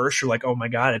like at first you're like, oh my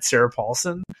God, it's Sarah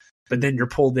Paulson, but then you're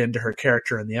pulled into her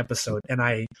character in the episode. And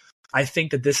I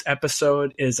think that this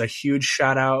episode is a huge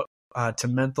shout out to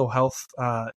mental health,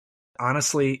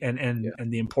 honestly,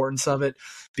 and the importance of it,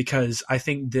 because I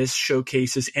think this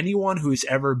showcases anyone who's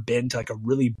ever been to like a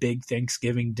really big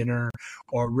Thanksgiving dinner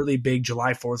or a really big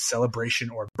July 4th celebration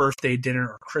or birthday dinner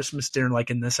or Christmas dinner, like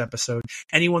in this episode,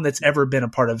 anyone that's ever been a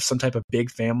part of some type of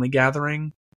big family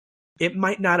gathering. It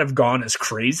might not have gone as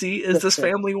crazy as this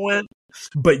family went,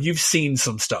 but you've seen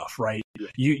some stuff, right?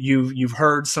 You've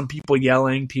heard some people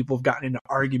yelling, people have gotten into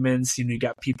arguments, you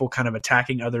got people kind of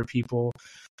attacking other people,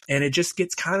 and it just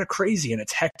gets kind of crazy and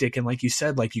it's hectic. And like you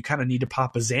said, like you kind of need to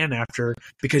pop a Xan after,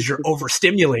 because you're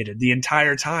overstimulated the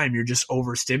entire time. You're just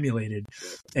overstimulated.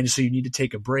 And so you need to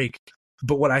take a break.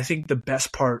 But what I think the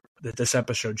best part that this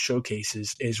episode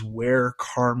showcases is where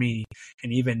Carmy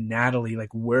and even Natalie, like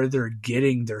where they're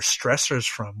getting their stressors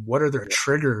from. What are their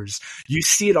triggers? You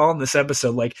see it all in this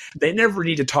episode. Like they never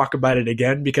need to talk about it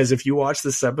again, because if you watch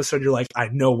this episode, you're like, I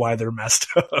know why they're messed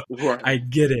up. I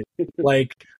get it.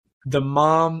 Like the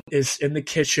mom is in the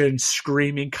kitchen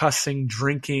screaming, cussing,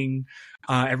 drinking.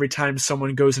 Every time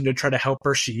someone goes in to try to help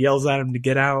her, she yells at him to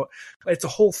get out. It's a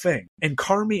whole thing. And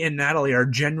Carmy and Natalie are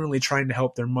genuinely trying to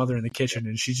help their mother in the kitchen,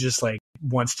 and she's just like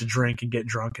wants to drink and get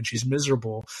drunk, and she's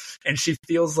miserable. And she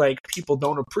feels like people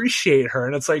don't appreciate her.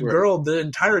 And it's like, girl, the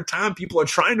entire time people are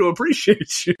trying to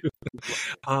appreciate you.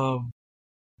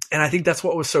 And I think that's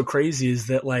what was so crazy, is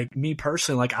that like me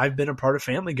personally, like I've been a part of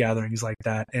family gatherings like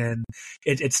that. And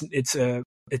it's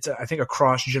I think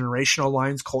across generational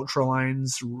lines, cultural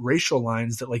lines, racial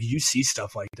lines, that like you see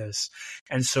stuff like this.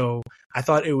 And so I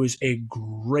thought it was a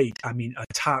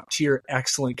top tier,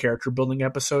 excellent character building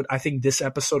episode. I think this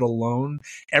episode alone,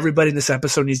 everybody in this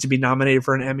episode needs to be nominated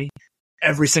for an Emmy.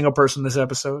 Every single person in this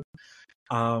episode.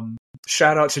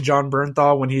 Shout out to John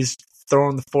Bernthal when he's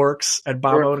throwing the forks at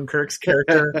Bob Odenkirk's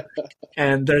character.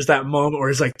 And there's that moment where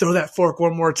he's like, throw that fork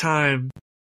one more time.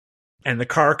 And the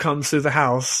car comes through the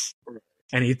house.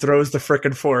 And he throws the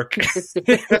frickin' fork.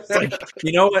 It's like,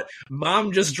 you know what?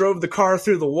 Mom just drove the car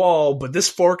through the wall, but this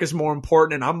fork is more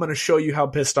important, and I'm going to show you how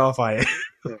pissed off I am.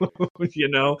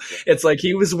 It's like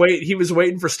he was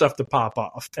waiting for stuff to pop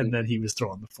off, and then he was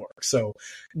throwing the fork. So,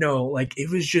 no, like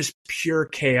it was just pure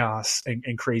chaos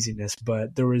and craziness,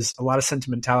 but there was a lot of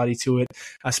sentimentality to it,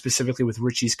 specifically with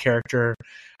Richie's character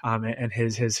and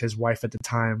his wife at the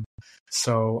time.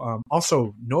 So,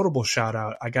 also notable shout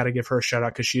out. I got to give her a shout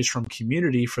out because she is from Community.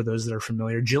 For those that are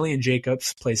familiar, Jillian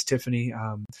Jacobs plays Tiffany,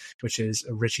 which is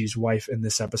Richie's wife in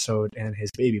this episode and his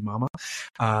baby mama.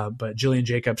 But Jillian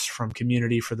Jacobs from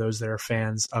Community, for those that are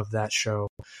fans of that show.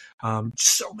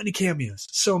 So many cameos,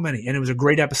 so many, and it was a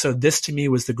great episode. This to me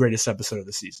was the greatest episode of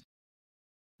the season.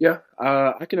 Yeah,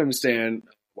 I can understand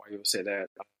why you would say that.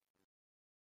 I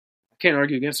can't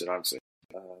argue against it, honestly.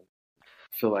 I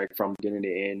feel like from beginning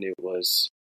to end, it was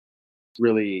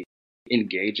really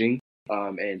engaging.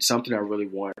 And something I really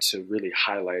want to really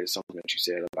highlight is something that you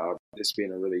said about this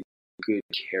being a really good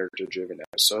character-driven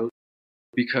episode,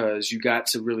 because you got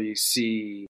to really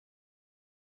see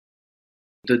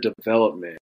the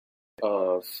development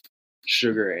of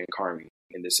Sugar and Carmy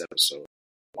in this episode.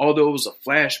 Although it was a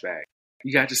flashback,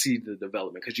 you got to see the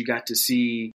development, because you got to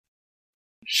see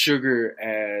Sugar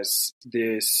as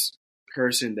this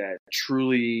person that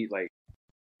truly like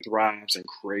thrives and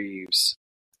craves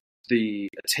the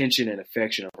attention and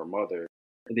affection of her mother.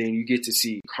 And then you get to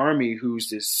see Carmi, who's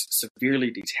this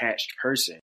severely detached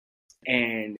person.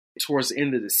 And towards the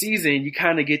end of the season, you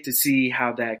kind of get to see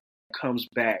how that comes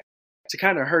back to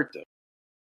kind of hurt them.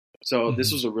 So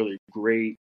this was a really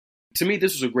great, to me,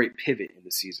 this was a great pivot in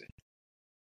the season.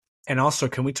 And also,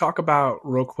 can we talk about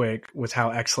real quick with how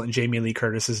excellent Jamie Lee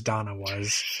Curtis's Donna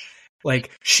was?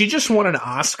 Like, she just won an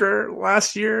Oscar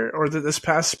last year or this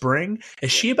past spring.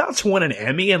 Is she about to win an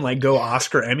Emmy and like go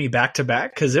Oscar Emmy back to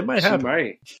back? Because it might happen. She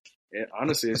might.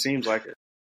 Honestly, it seems like it.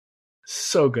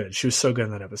 So good. She was so good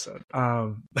in that episode.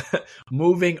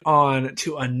 Moving on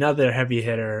to another heavy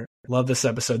hitter. Love this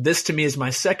episode. This to me is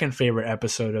my second favorite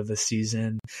episode of the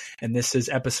season. And this is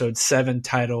episode 7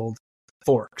 titled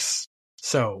Forks.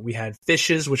 So we had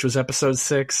Fishes, which was episode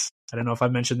 6. I don't know if I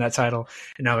mentioned that title.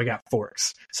 And now we got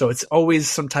Forks. So it's always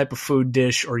some type of food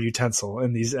dish or utensil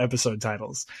in these episode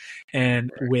titles. And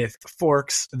with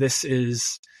Forks, this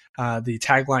is the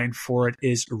tagline for it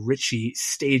is Richie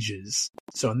Stages.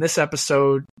 So in this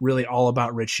episode, really all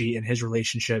about Richie and his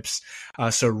relationships.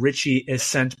 So Richie is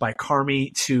sent by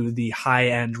Carmi to the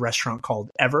high-end restaurant called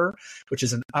Ever, which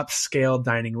is an upscale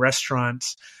dining restaurant.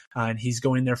 And he's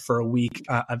going there for a week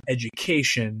of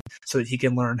education so that he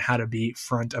can learn how to be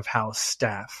front of house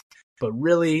staff. But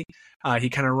really, he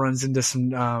kind of runs into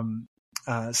some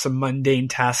mundane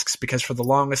tasks because for the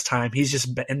longest time, he's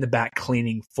just in the back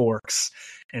cleaning forks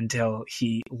until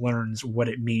he learns what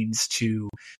it means to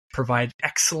provide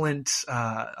excellent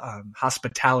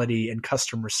hospitality and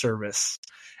customer service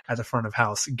at the front of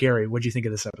house. Gary, what do you think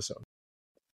of this episode?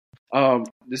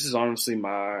 This is honestly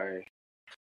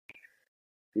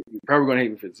you're probably going to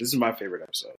hate me for this. This is my favorite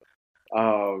episode.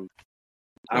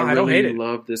 I really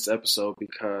love this episode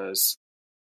because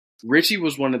Richie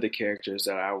was one of the characters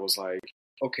that I was like,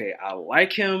 okay, I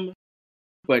like him,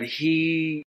 but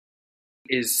he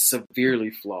is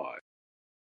severely flawed.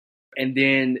 And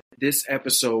then this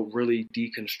episode really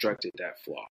deconstructed that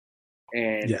flaw.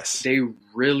 And they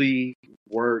really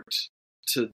worked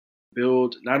to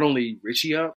build not only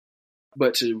Richie up,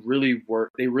 but they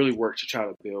really worked to try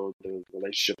to build the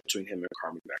relationship between him and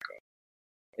Carmi back up.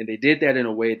 And they did that in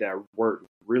a way that worked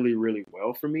really, really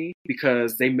well for me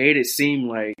because they made it seem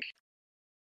like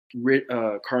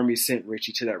Carmi sent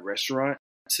Richie to that restaurant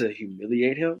to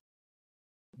humiliate him.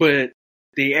 But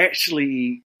he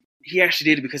actually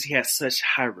did it because he had such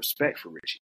high respect for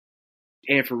Richie.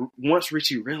 And for once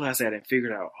Richie realized that and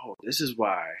figured out, oh, this is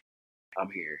why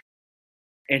I'm here.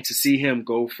 And to see him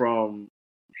go from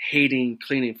hating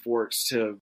cleaning forks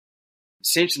to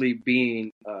essentially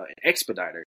being an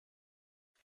expediter,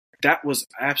 that was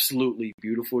absolutely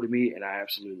beautiful to me, and I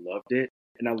absolutely loved it.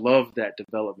 And I love that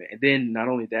development. And then not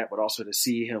only that, but also to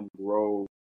see him grow.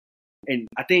 And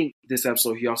I think this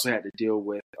episode, he also had to deal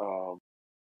with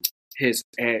his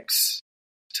ex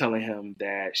telling him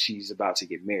that she's about to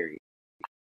get married.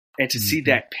 And to see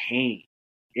that pain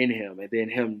in him, and then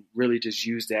him really just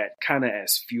use that kind of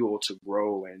as fuel to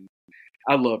grow. And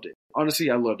I loved it. Honestly,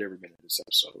 I loved every minute of this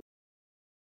episode.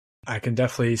 I can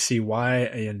definitely see why.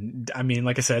 And I mean,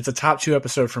 like I said, it's a top 2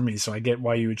 episode for me, so I get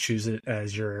why you would choose it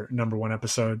as your number 1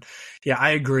 episode. Yeah,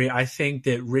 I agree. I think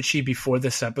that Richie, before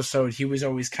this episode, he was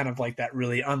always kind of like that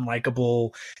really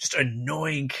unlikable, just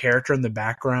annoying character in the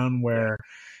background where,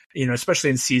 you know, especially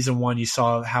in season 1, you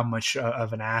saw how much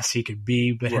of an ass he could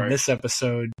be. But in this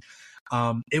episode,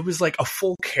 it was like a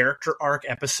full character arc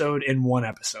episode in one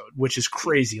episode, which is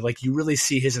crazy. Like you really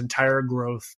see his entire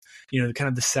growth, you know, kind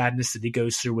of the sadness that he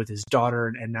goes through with his daughter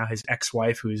and now his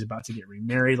ex-wife who is about to get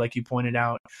remarried, like you pointed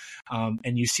out.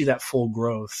 And you see that full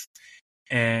growth.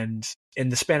 And in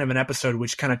the span of an episode,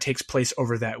 which kind of takes place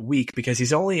over that week, because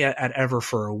he's only at Ever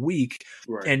for a week,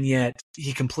 and yet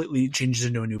he completely changes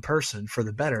into a new person for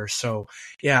the better. So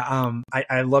yeah,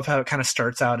 I love how it kind of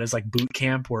starts out as like boot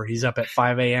camp, where he's up at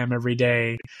 5 a.m. every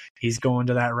day. He's going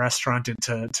to that restaurant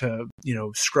to you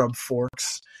know, scrub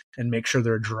forks and make sure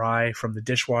they're dry from the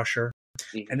dishwasher.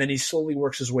 And then he slowly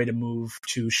works his way to move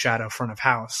to shadow front of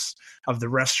house of the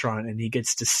restaurant, and he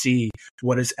gets to see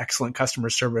what his excellent customer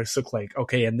service look like.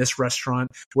 Okay, in this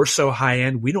restaurant, we're so high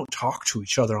end, we don't talk to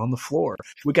each other on the floor.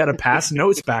 We got to pass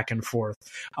notes back and forth.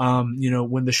 You know,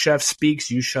 when the chef speaks,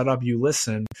 you shut up, you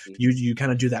listen. You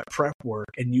kind of do that prep work,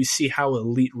 and you see how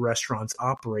elite restaurants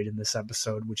operate in this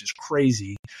episode, which is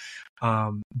crazy.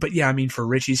 But yeah, I mean, for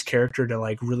Richie's character to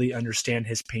like really understand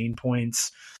his pain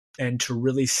points and to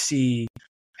really see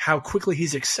how quickly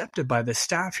he's accepted by the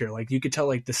staff here. Like you could tell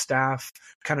like the staff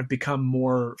kind of become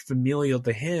more familial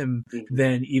to him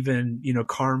than even, you know,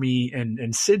 Carmi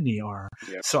and Sydney are.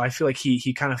 So I feel like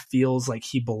he kind of feels like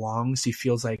he belongs. He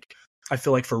feels like I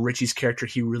feel like for Richie's character,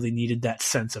 he really needed that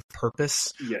sense of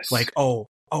purpose. Yes. Like, oh,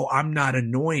 I'm not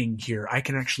annoying here. I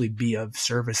can actually be of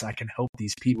service. I can help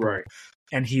these people. Right.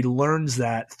 And he learns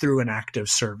that through an act of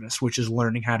service, which is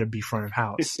learning how to be front of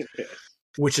house,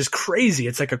 which is crazy.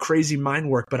 It's like a crazy mind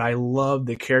work, but I love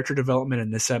the character development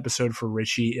in this episode for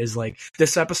Richie. Is like,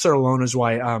 this episode alone is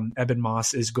why Eben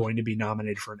Moss is going to be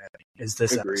nominated for an Emmy, is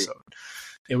this episode.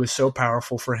 It was so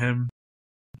powerful for him.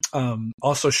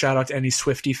 Also shout out to any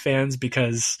Swiftie fans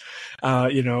because,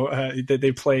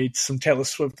 they played some Taylor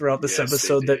Swift throughout this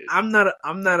episode that I'm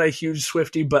not a huge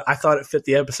Swiftie, but I thought it fit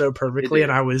the episode perfectly.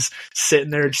 And I was sitting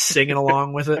there just singing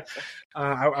along with it.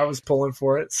 I was pulling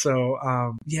for it. So,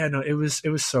 it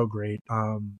was so great.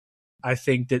 I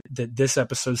think that this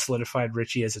episode solidified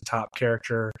Richie as a top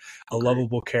character, a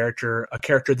lovable character, a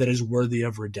character that is worthy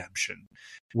of redemption,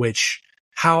 which,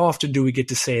 how often do we get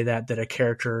to say that a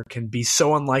character can be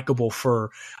so unlikable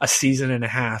for a season and a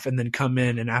half and then come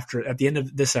in and at the end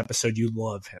of this episode, you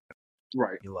love him.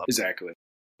 Right. You love exactly. Him.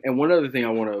 And one other thing I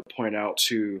want to point out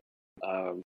too,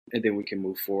 and then we can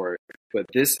move forward, but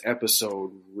this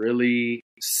episode really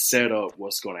set up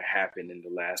what's going to happen in the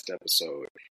last episode.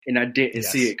 And I didn't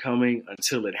see it coming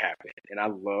until it happened. And I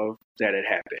love that it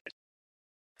happened.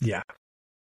 Yeah.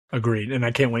 Agreed. And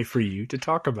I can't wait for you to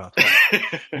talk about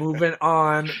that. Moving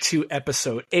on to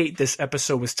episode 8. This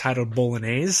episode was titled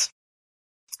Bolognese.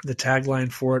 The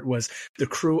tagline for it was, "The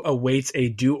crew awaits a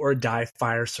do or die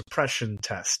fire suppression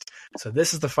test." So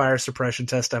this is the fire suppression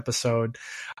test episode.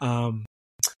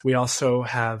 We also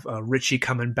have Richie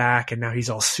coming back, and now he's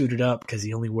all suited up because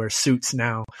he only wears suits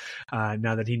now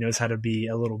that he knows how to be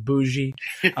a little bougie.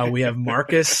 We have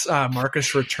Marcus.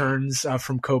 Marcus returns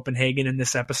from Copenhagen in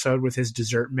this episode with his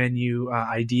dessert menu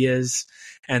ideas.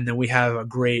 And then we have a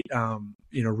great,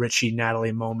 Richie,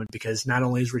 Natalie moment, because not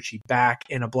only is Richie back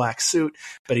in a black suit,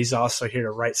 but he's also here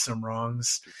to right some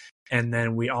wrongs. And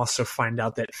then we also find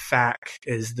out that FAC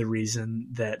is the reason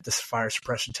that this fire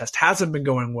suppression test hasn't been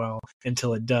going well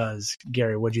until it does.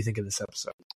 Gary, what do you think of this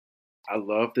episode? I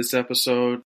love this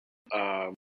episode.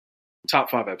 Top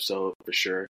 5 episode for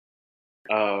sure.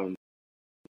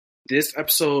 This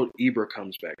episode, Eber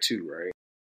comes back too, right?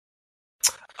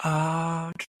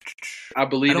 I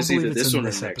believe it's either this one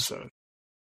or the next one.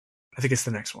 I think it's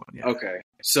the next one. Yeah. Okay.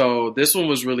 So this one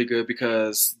was really good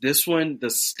because this one, the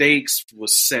stakes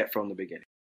was set from the beginning.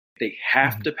 They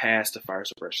have to pass the fire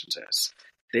suppression test.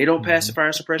 They don't pass the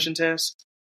fire suppression test,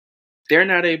 they're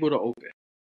not able to open.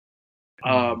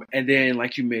 And then,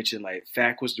 like you mentioned, like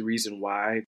FAC was the reason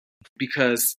why,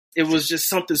 because it was just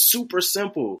something super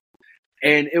simple.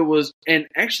 And it was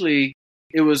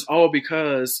all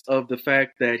because of the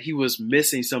fact that he was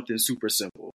missing something super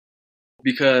simple.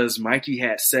 Because Mikey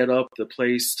had set up the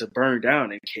place to burn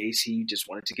down in case he just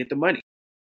wanted to get the money.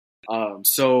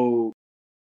 So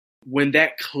when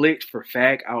that clicked for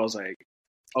FAC, I was like,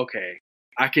 okay,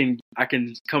 I can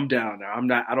come down now.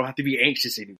 I don't have to be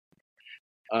anxious anymore.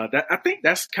 I think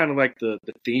that's kind of like the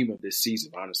theme of this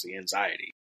season, honestly,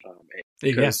 anxiety.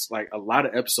 Because like a lot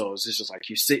of episodes, it's just like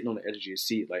you're sitting on the edge of your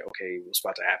seat, like, okay, what's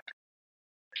about to happen?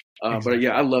 Exactly. But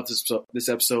yeah, I love this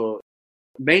episode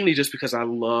mainly just because I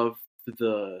love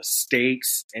the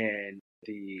stakes and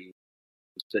the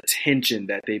tension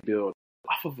that they build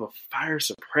off of a fire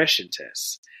suppression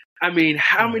test. I mean,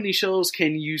 how many shows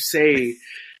can you say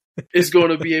is going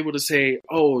to be able to say,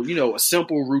 oh, a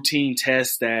simple routine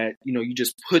test that, you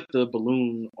just put the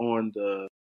balloon on the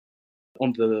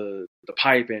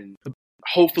pipe and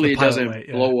hopefully it doesn't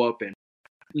blow up and,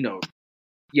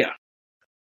 yeah.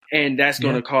 And that's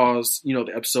going to cause,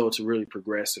 the episode to really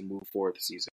progress and move forward the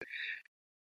season.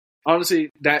 Honestly,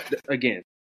 that, again,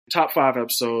 top 5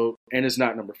 episode, and it's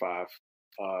not number 5.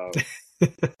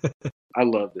 I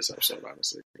love this episode,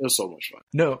 honestly. It was so much fun.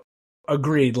 No,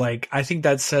 agreed. Like, I think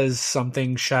that says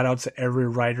something. Shout out to every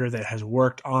writer that has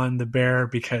worked on The Bear,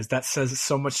 because that says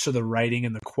so much to the writing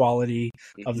and the quality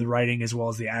of the writing as well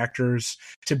as the actors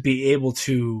to be able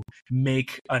to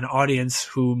make an audience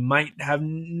who might have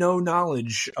no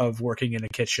knowledge of working in a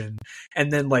kitchen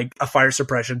and then like a fire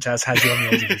suppression test has you on the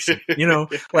edge of your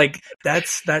seat. Like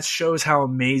that shows how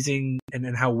amazing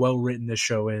and how well written this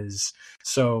show is.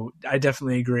 So I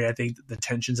definitely agree. I think the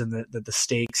tensions and the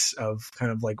stakes of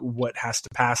kind of like what has to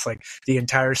pass, like the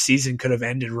entire season could have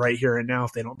ended right here and now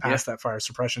if they don't pass that fire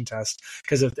suppression test.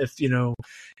 Because if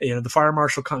the fire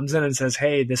marshal comes in and says,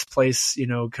 hey, this place,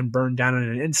 can burn down in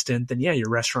an instant, then your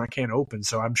restaurant can't open.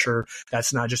 So I'm sure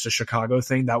that's not just a Chicago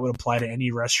thing. That would apply to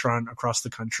any restaurant across the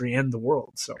country and the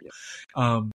world. So,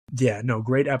 Yeah, no,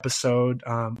 great episode.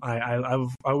 I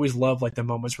always love like the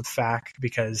moments with Fack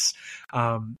because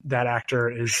that actor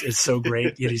is so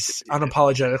great. Yet he's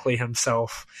unapologetically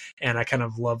himself, and I kind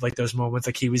of love like those moments.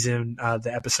 Like he was in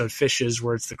the episode Fishes,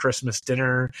 where it's the Christmas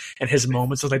dinner, and his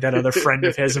moments with like that other friend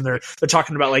of his, and they're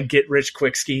talking about like get rich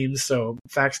quick schemes. So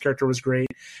Fack's character was great,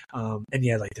 and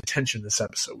yeah, like the tension in this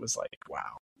episode was like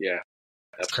wow, Yeah,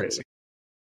 that's crazy.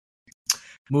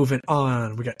 Moving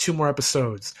on, we got 2 more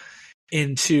episodes.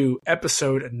 Into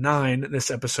episode 9. This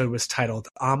episode was titled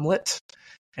Omelet.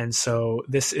 And so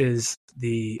this is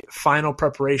the final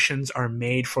preparations are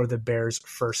made for the Bears'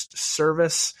 first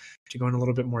service. To go in a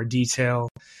little bit more detail.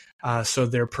 So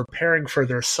they're preparing for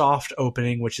their soft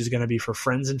opening, which is going to be for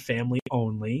friends and family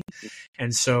only.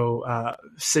 And so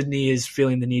Sydney is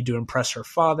feeling the need to impress her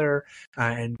father,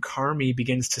 and Carmi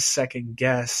begins to second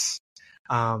guess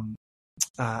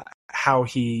how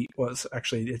he was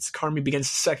actually. It's Carmi begins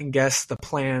to second guess the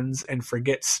plans and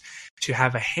forgets to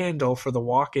have a handle for the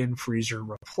walk-in freezer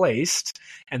replaced.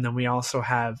 And then we also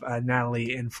have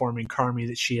Natalie informing Carmi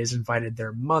that she has invited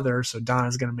their mother, so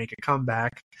Donna's going to make a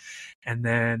comeback. And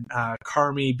then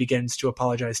Carmi begins to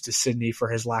apologize to Sydney for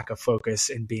his lack of focus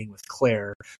in being with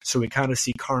Claire. So we kind of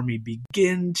see Carmi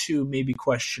begin to maybe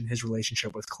question his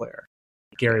relationship with Claire.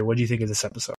 Gary, what do you think of this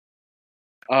episode?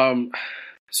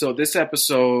 So this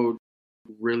episode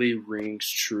really rings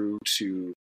true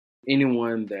to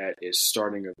anyone that is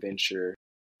starting a venture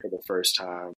for the first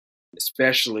time,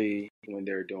 especially when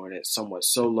they're doing it somewhat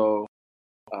solo,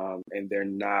 and they're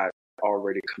not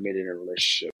already committed in a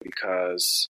relationship,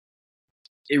 because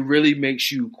it really makes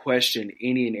you question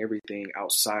any and everything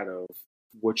outside of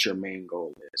what your main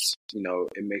goal is. You know,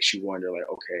 it makes you wonder, like,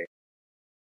 okay,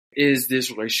 is this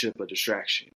relationship a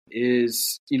distraction?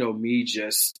 Is, me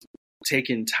just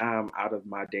taking time out of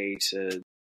my day to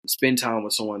spend time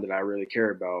with someone that I really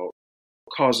care about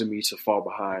causing me to fall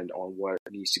behind on what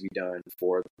needs to be done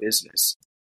for the business?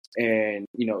 And,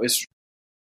 it's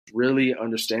really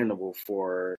understandable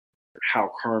for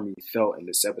how Carmi felt in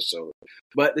this episode.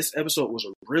 But this episode was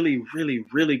a really, really,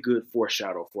 really good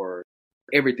foreshadow for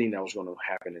everything that was going to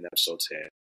happen in episode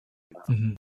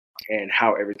 10, and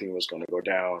how everything was going to go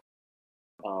down.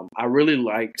 I really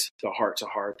liked the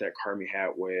heart-to-heart that Carmi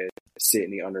had with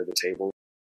Sydney under the table.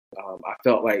 I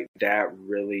felt like that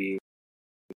really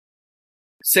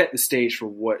set the stage for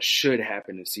what should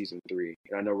happen in season 3.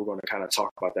 And I know we're going to kind of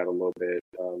talk about that a little bit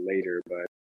later, but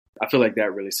I feel like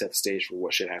that really set the stage for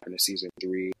what should happen in season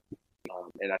 3.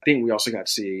 And I think we also got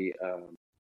to see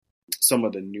some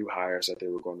of the new hires that they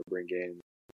were going to bring in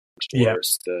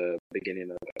towards the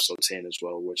beginning of episode 10 as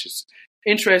well, which is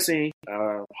interesting.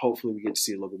 Hopefully we get to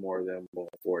see a little bit more of them going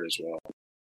forward as well.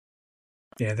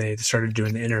 Yeah, they started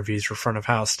doing the interviews for front of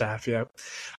house staff. Yep.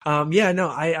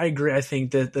 I agree. I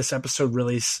think that this episode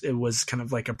really, it was kind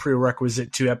of like a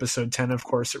prerequisite to episode 10. Of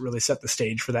course, it really set the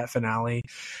stage for that finale,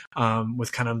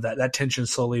 with kind of that tension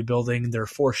slowly building. They're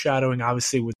foreshadowing,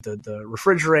 obviously, with the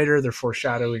refrigerator. They're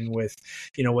foreshadowing with,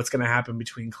 what's going to happen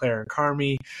between Claire and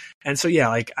Carmi. And so,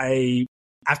 yeah,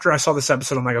 after I saw this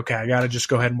episode, I'm like, okay, I got to just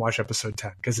go ahead and watch episode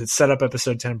 10 because it set up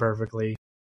episode 10 perfectly.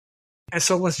 And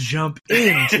so let's jump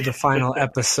into the final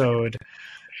episode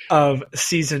of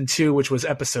season 2, which was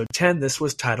episode 10. This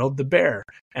was titled The Bear.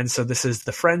 And so this is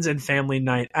the friends and family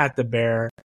night at the Bear.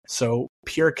 So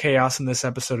pure chaos in this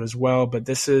episode as well. But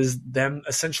this is them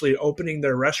essentially opening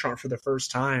their restaurant for the first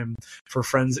time for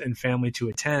friends and family to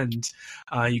attend.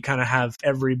 You kind of have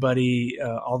everybody,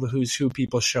 all the who's who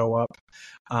people show up.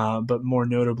 But more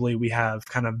notably, we have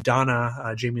kind of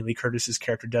Donna, Jamie Lee Curtis's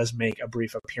character, does make a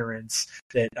brief appearance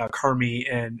that Carmi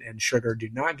and Sugar do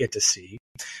not get to see,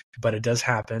 but it does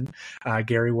happen.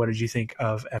 Gary, what did you think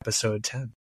of episode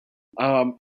 10?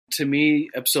 To me,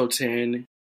 episode 10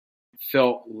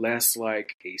 felt less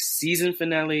like a season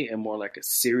finale and more like a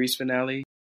series finale,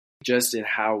 just in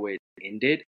how it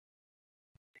ended.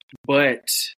 But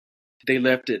they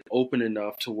left it open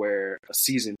enough to where a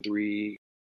season 3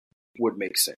 would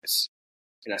make sense.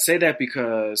 And I say that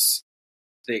because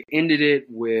they ended it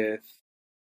with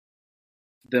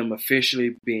them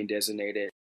officially being designated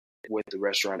with the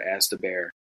restaurant as the Bear.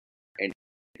 And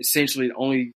essentially the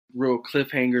only real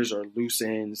cliffhangers or loose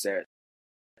ends that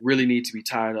really need to be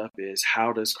tied up is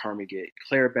how does Carmi get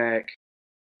Claire back?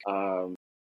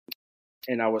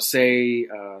 And I would say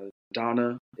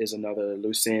Donna is another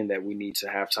loose end that we need to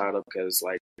have tied up because,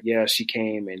 she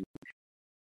came and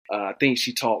I think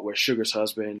she talked with Sugar's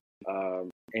husband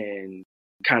and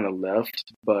kind of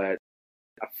left. But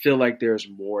I feel like there's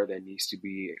more that needs to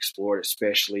be explored,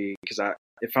 especially because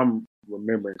if I'm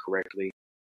remembering correctly,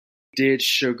 did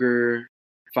Sugar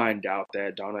find out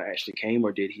that Donna actually came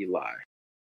or did he lie?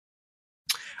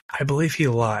 I believe he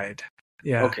lied.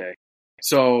 Yeah. Okay.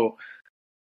 So,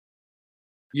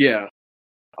 yeah.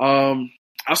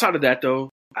 Outside of that, though,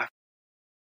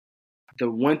 the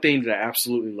one thing that I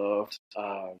absolutely loved,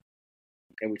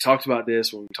 and we talked about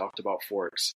this when we talked about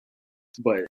Forks,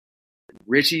 but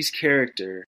Richie's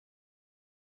character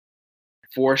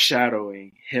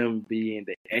foreshadowing him being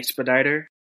the expediter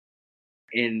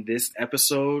in this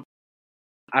episode,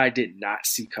 I did not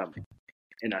see coming.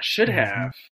 And I should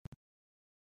have,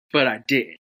 but I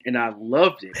didn't. And I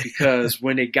loved it because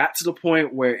when it got to the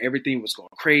point where everything was going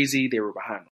crazy, they were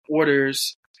behind the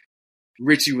orders,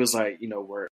 Richie was like,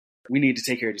 we need to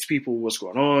take care of these people. What's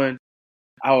going on?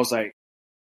 I was like,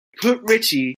 put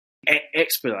Richie at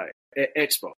Expo.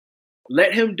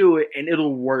 Let him do it and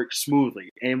it'll work smoothly.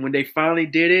 And when they finally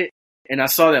did it, and I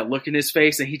saw that look in his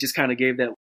face and he just kind of gave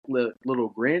that little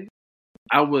grin,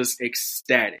 I was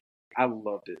ecstatic. I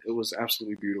loved it. It was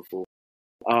absolutely beautiful.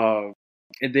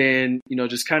 And then,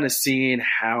 just kind of seeing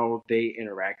how they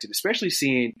interacted, especially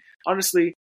seeing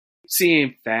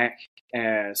Fack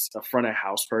as a front of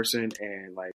house person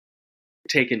and like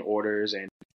taking orders and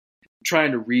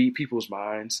trying to read people's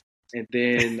minds. And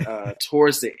then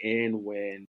towards the end,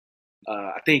 when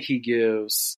I think he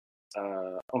gives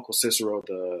Uncle Cicero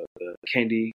the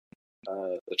candy,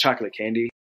 the chocolate candy.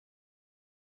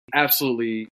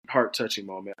 Absolutely heart-touching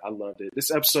moment. I loved it. This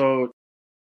episode,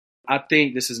 I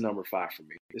think this is number 5 for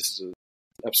me. This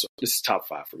is top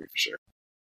 5 for me for sure.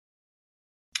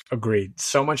 Agreed.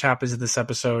 So much happens in this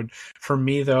episode. For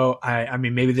me, though, I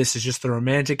mean, maybe this is just the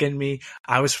romantic in me.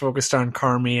 I was focused on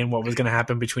Carmi and what was going to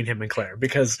happen between him and Claire,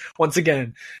 because once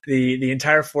again, the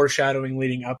entire foreshadowing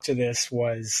leading up to this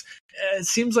was, it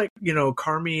seems like,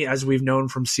 Carmi, as we've known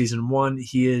from season 1,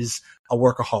 he is a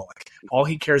workaholic. All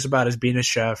he cares about is being a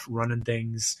chef, running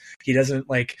things. He doesn't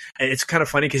it's kind of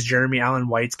funny because Jeremy Allen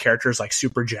White's character is like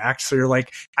super jacked. So you're like,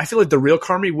 I feel like the real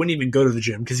Carmi wouldn't even go to the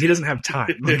gym because he doesn't have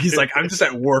time. He's like, I'm just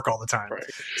at work all the time. Right.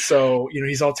 So,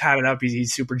 he's all tatted up.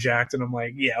 He's super jacked. And I'm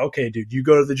like, yeah, okay, dude, you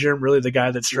go to the gym? Really? The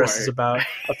guy that stresses about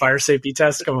a fire safety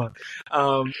test? Come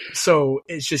on. So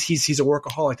it's just, he's a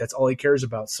workaholic. That's all he cares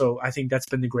about. So I think that's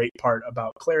been the great part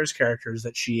about Claire's character, is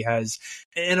that she has,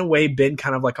 in a way, been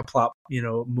kind of like a plot,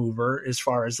 mover as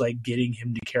far as like getting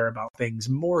him to care about things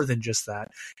more than just that,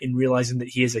 and realizing that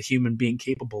he is a human being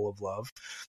capable of love.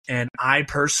 And I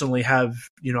personally have,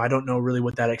 I don't know really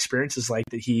what that experience is like,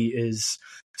 that he is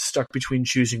stuck between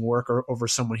choosing work over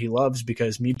someone he loves,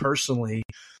 because me personally,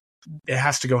 it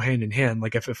has to go hand in hand.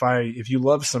 Like if you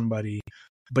love somebody,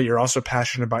 but you're also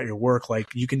passionate about your work, like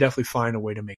you can definitely find a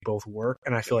way to make both work.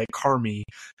 And I feel like Carmi,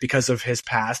 because of his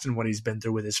past and what he's been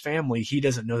through with his family, he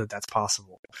doesn't know that that's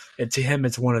possible. And to him,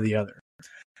 it's one or the other.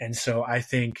 And so I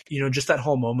think, just that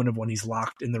whole moment of when he's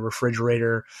locked in the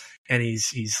refrigerator and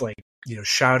he's like,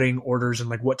 shouting orders and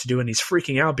like what to do. And he's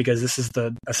freaking out because this is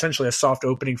essentially a soft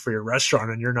opening for your restaurant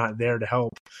and you're not there to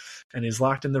help. And he's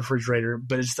locked in the refrigerator.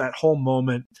 But it's that whole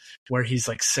moment where he's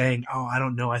like saying, oh, I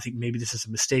don't know. I think maybe this is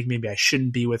a mistake. Maybe I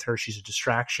shouldn't be with her. She's a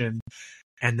distraction.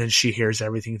 And then she hears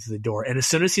everything through the door. And as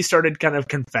soon as he started kind of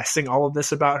confessing all of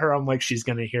this about her, I'm like, she's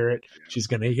going to hear it. She's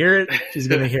going to hear it. She's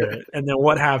going to hear it. And then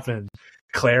what happened?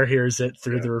 Claire hears it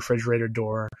through the refrigerator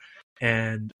door.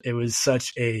 And it was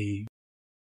such a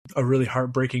really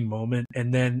heartbreaking moment.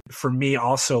 And then for me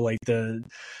also, like the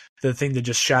thing that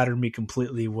just shattered me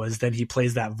completely was then he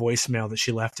plays that voicemail that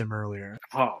she left him earlier.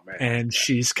 Oh man. And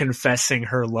she's confessing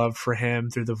her love for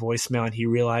him through the voicemail, and he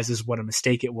realizes what a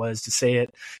mistake it was to say it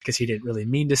because he didn't really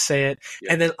mean to say it.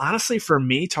 Yeah. And then honestly, for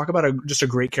me, talk about just a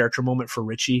great character moment for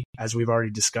Richie, as we've already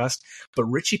discussed. But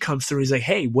Richie comes through, he's like,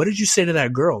 hey, what did you say to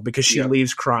that girl? Because she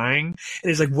leaves crying. And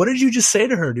he's like, what did you just say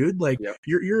to her, dude? Like,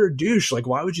 you're a douche. Like,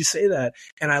 why would you say that?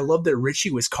 And I love that Richie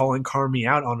was calling Carmi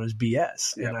out on his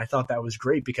BS. And I thought that was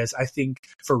great, because I think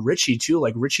for Richie too,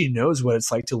 like Richie knows what it's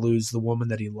like to lose the woman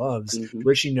that he loves. Mm-hmm.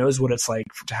 Richie knows what it's like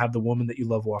to have the woman that you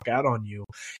love walk out on you.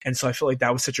 And so I feel like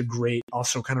that was such a great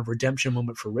also kind of redemption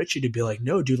moment for Richie to be like,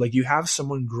 no, dude, like you have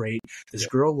someone great. This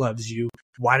girl loves you.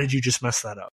 Why did you just mess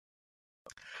that up?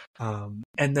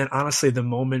 And then honestly, the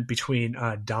moment between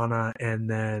Donna and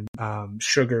then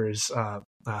Sugar's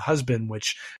husband,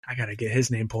 which I gotta get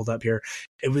his name pulled up here,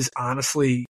 it was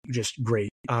honestly just great.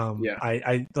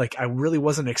 I really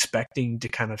wasn't expecting to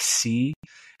kind of see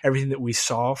everything that we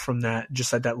saw from that,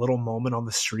 just at that little moment on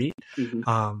the street.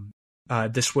 Mm-hmm.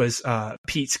 This was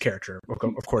Pete's character.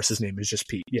 Of course, his name is just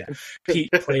Pete. Yeah, Pete,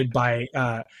 played by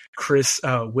Chris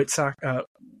Witasek.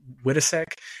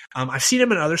 I've seen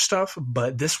him in other stuff,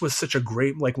 but this was such a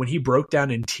great, like when he broke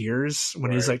down in tears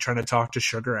when he's like trying to talk to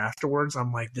Sugar afterwards.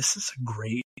 I'm like, this is a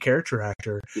great character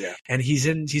actor. Yeah, and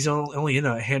he's only in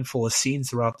a handful of scenes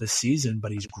throughout this season,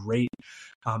 but he's great.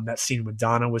 That scene with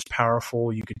Donna was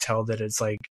powerful. You could tell that it's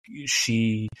like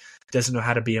she doesn't know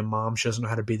how to be a mom. She doesn't know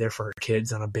how to be there for her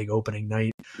kids on a big opening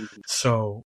night.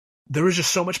 So there was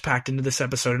just so much packed into this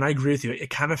episode, and I agree with you. It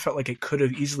kind of felt like it could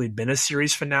have easily been a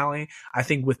series finale. I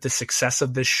think with the success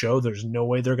of this show, there's no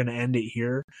way they're going to end it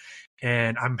here.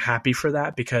 And I'm happy for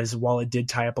that, because while it did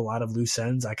tie up a lot of loose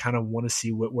ends, I kind of want to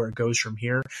see where it goes from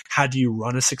here. How do you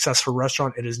run a successful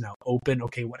restaurant? It is now open.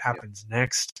 Okay, what happens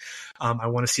next? I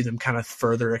want to see them kind of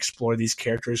further explore these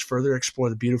characters, further explore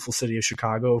the beautiful city of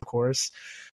Chicago, of course.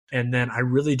 And then I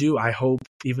really do. I hope,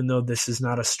 even though this is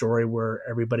not a story where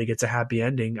everybody gets a happy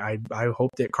ending, I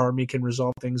hope that Carmi can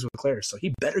resolve things with Claire. So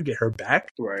he better get her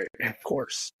back. Right. Of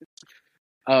course.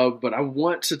 But I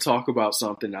want to talk about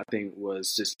something I think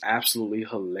was just absolutely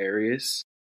hilarious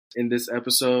in this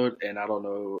episode. And I don't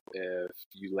know if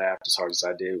you laughed as hard as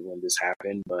I did when this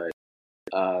happened, but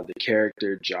the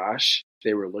character Josh,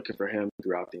 they were looking for him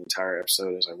throughout the entire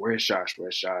episode. It was like, where's Josh?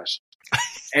 Where's Josh?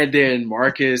 And then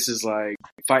Marcus is like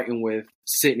fighting with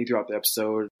Sydney throughout the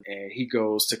episode, and he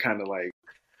goes to kind of like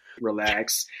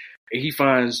relax, and he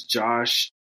finds Josh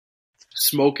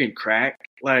smoking crack.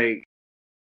 Like,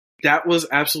 that was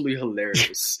absolutely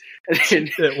hilarious.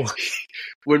 And then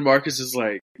when Marcus is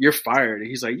like, "You're fired," and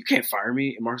he's like, "You can't fire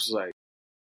me," and Marcus is like,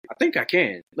 "I think I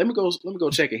can. Let me go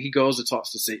check it." He goes and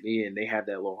talks to Sydney, and they have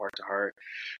that little heart to heart.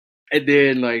 And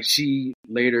then, like, she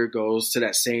later goes to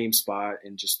that same spot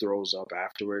and just throws up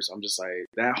afterwards. I'm just like,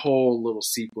 that whole little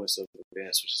sequence of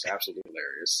events was just absolutely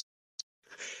hilarious.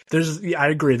 I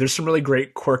agree. There's some really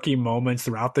great quirky moments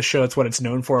throughout the show. It's what it's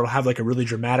known for. It'll have like a really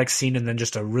dramatic scene and then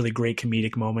just a really great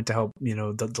comedic moment to help,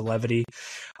 the levity.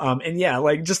 And yeah,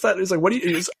 like just that is like,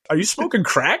 are you smoking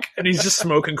crack? And he's just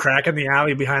smoking crack in the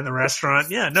alley behind the restaurant.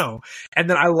 Yeah, no. And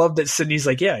then I love that Sydney's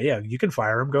like, yeah, you can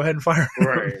fire him. Go ahead and fire him.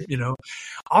 Right.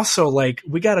 Also, like,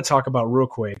 we got to talk about real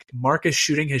quick, Marcus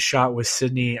shooting his shot with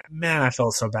Sydney. Man, I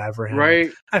felt so bad for him.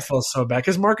 Right. I felt so bad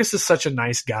because Marcus is such a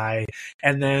nice guy.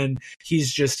 And then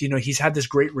he's just, he's had this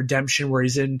great redemption where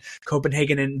he's in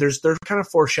Copenhagen, and they're kind of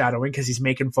foreshadowing because he's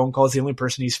making phone calls. The only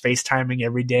person he's FaceTiming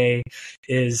every day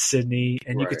is Sydney.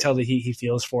 And you could tell that he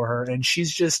feels for her. And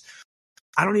she's just,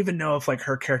 I don't even know if like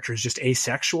her character is just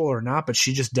asexual or not, but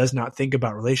she just does not think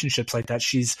about relationships like that.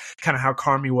 She's kind of how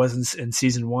Carmi was in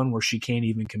season 1, where she can't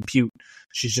even compute.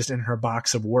 She's just in her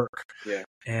box of work. Yeah.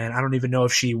 And I don't even know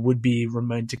if she would be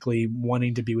romantically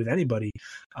wanting to be with anybody.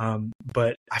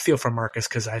 But I feel for Marcus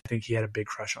because I think he had a big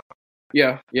crush on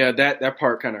her. Yeah, that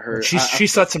part kind of hurt. She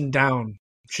sets him down.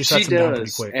 She sets him down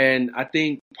pretty quick. And I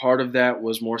think part of that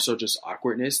was more so just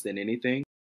awkwardness than anything.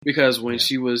 Because when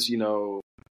she was,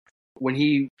 when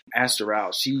he asked her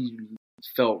out, she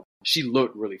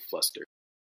looked really flustered.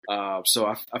 So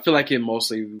I feel like it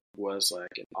mostly was like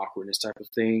an awkwardness type of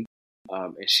thing.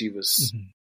 And she was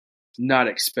not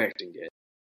expecting it.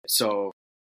 So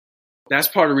that's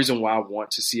part of the reason why I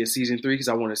want to see a season 3, because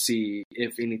I want to see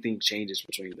if anything changes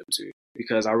between them two.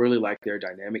 Because I really like their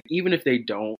dynamic. Even if they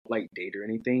don't like date or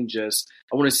anything,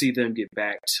 I want to see them get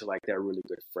back to like that really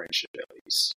good friendship at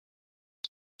least.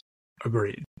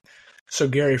 Agreed. So,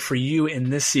 Gary, for you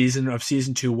in this season of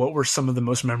season 2, what were some of the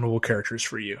most memorable characters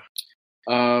for you?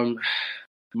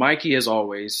 Mikey, as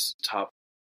always, top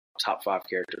 5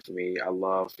 character for me. I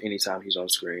love anytime he's on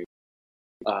screen,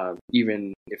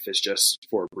 even if it's just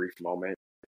for a brief moment.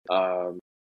 I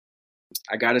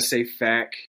gotta say,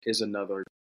 Fack is another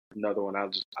one I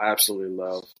absolutely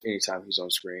love anytime he's on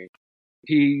screen.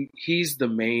 He's the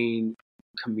main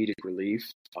comedic relief,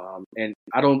 and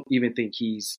I don't even think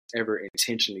he's ever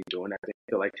intentionally doing that. I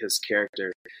feel like his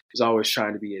character is always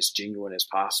trying to be as genuine as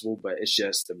possible, but it's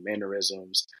just the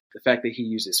mannerisms, the fact that he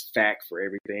uses fact for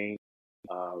everything,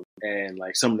 and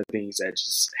like some of the things that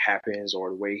just happens, or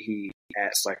the way he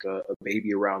acts like a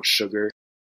baby around sugar,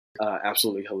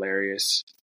 absolutely hilarious.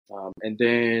 And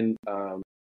then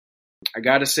I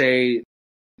gotta say,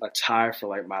 a tie for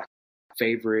like my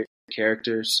favorite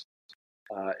characters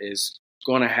is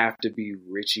going to have to be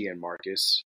Richie and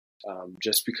Marcus,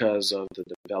 just because of the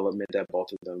development that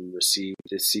both of them received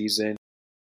this season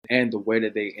and the way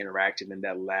that they interacted in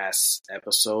that last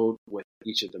episode with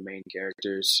each of the main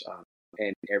characters,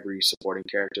 and every supporting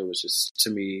character was just,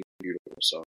 to me, beautiful.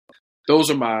 So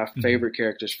those are my favorite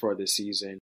characters for this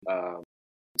season.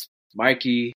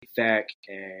 Mikey, Thack,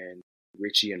 and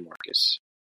Richie and Marcus.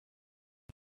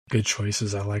 Good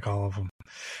choices. I like all of them.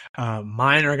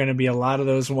 Mine are going to be a lot of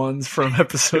those ones from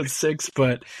episode 6,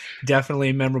 but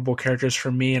definitely memorable characters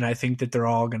for me. And I think that they're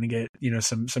all going to get,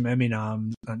 some Emmy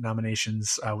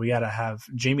nominations. We got to have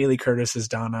Jamie Lee Curtis as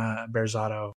Donna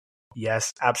Berzotto.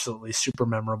 Yes, absolutely. Super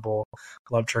memorable.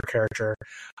 Loved her character.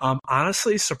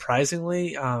 Honestly,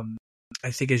 surprisingly, I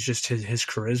think it's just his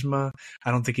charisma.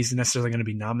 I don't think he's necessarily going to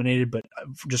be nominated, but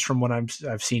just from what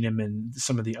I've seen him in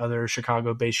some of the other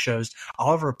Chicago-based shows,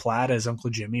 Oliver Platt as Uncle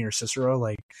Jimmy or Cicero,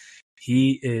 like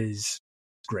he is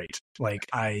great. Like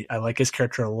I like his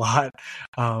character a lot.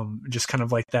 Just kind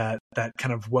of like that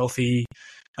kind of wealthy,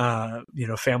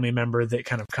 family member that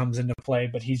kind of comes into play,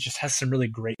 but he just has some really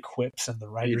great quips, and the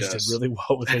writers did really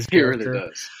well with his character. He really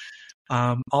does.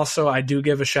 Also, I do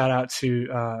give a shout out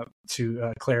to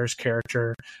Claire's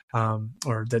character,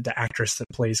 or the actress that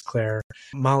plays Claire,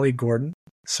 Molly Gordon.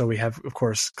 So we have, of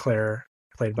course, Claire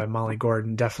played by Molly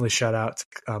Gordon. Definitely shout out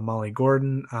to Molly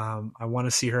Gordon. I want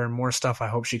to see her in more stuff. I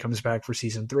hope she comes back for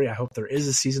season 3. I hope there is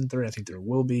a season 3. I think there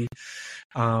will be.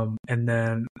 And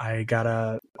then I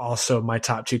gotta also, my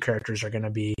top 2 characters are going to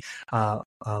be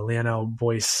Lionel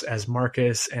Boyce as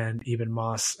Marcus and Eben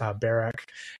Moss Barak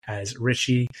as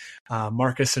Richie.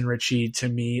 Marcus and Richie, to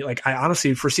me, like I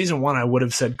honestly, for season 1, I would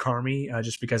have said Carmi,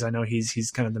 just because I know he's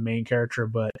kind of the main character,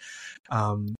 but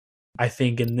I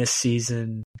think in this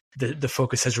season, the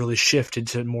focus has really shifted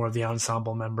to more of the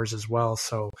ensemble members as well.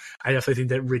 So I definitely think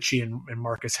that Richie and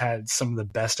Marcus had some of the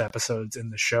best episodes in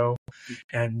the show,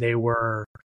 and they were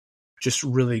just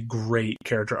really great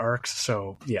character arcs.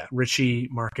 So yeah, Richie,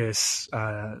 Marcus,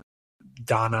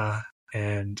 Donna,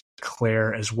 and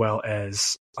Claire, as well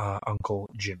as Uncle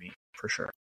Jimmy, for sure.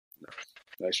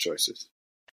 Nice choices.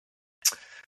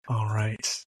 All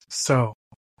right. So,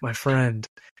 my friend,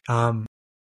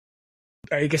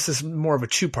 I guess this is more of a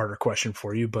 2-parter question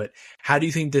for you, but how do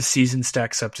you think this season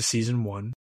stacks up to season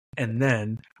 1? And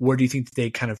then where do you think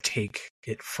they kind of take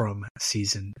it from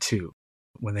season 2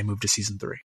 when they move to season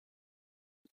 3?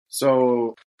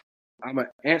 So I'm going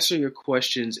to answer your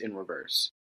questions in reverse.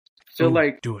 Do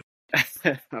it.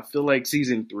 I feel like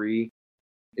season 3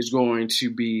 is going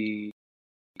to be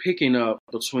picking up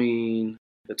between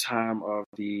the time of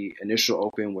the initial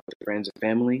open with the friends and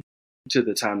family to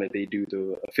the time that they do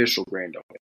the official grand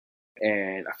open.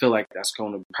 And I feel like that's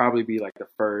going to probably be like the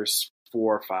first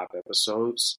 4 or 5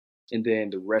 episodes. And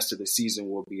then the rest of the season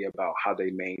will be about how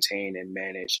they maintain and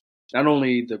manage not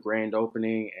only the grand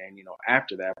opening and,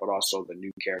 after that, but also the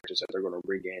new characters that they're going to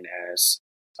bring in as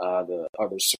the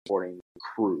other supporting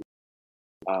crew.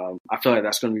 I feel like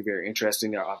that's going to be very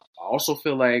interesting. I also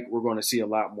feel like we're going to see a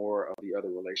lot more of the other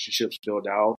relationships build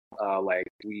out. Like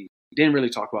we didn't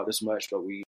really talk about this much, but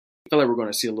we feel like we're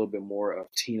going to see a little bit more of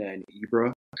Tina and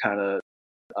Ibra kind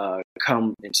of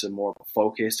come into more of a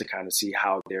focus to kind of see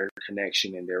how their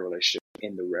connection and their relationship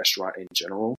in the restaurant in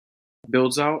general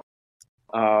builds out.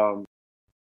 I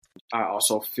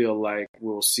also feel like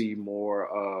we'll see more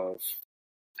of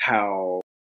how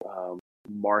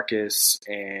Marcus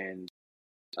and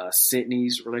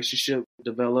Sydney's relationship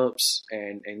develops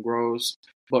and grows.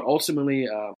 But ultimately,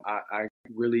 I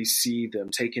really see them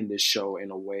taking this show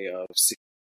in a way of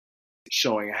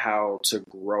showing how to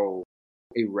grow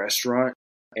a restaurant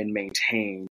and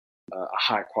maintain a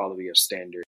high quality of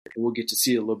standard. And we'll get to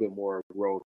see a little bit more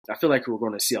growth. I feel like we're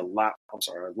going to see a lot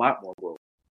more growth,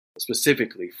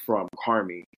 specifically from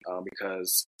Carmi,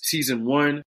 because season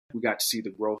 1, we got to see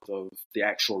the growth of the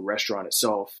actual restaurant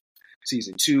itself.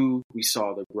 Season 2, we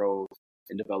saw the growth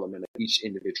and development of each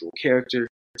individual character.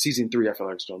 Season 3, I feel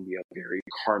like it's going to be a very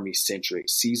Carmi-centric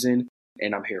season,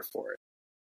 and I'm here for it.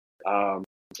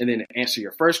 And then to answer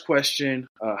your first question,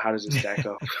 how does it stack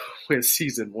up with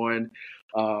season 1?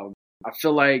 I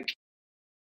feel like,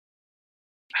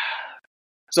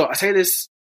 so I say this,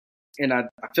 and I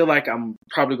feel like I'm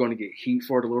probably going to get heat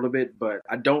for it a little bit, but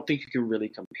I don't think you can really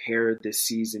compare this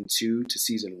season 2 to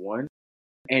season 1.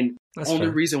 And the only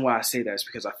reason why I say that is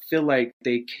because I feel like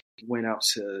they went out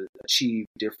to achieve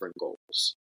different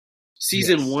goals.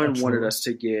 Season 1 wanted us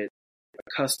to get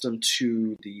accustomed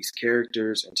to these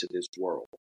characters and to this world.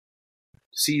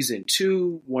 Season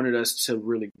 2 wanted us to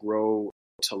really grow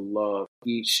to love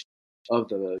each of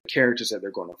the characters that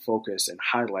they're going to focus and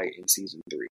highlight in season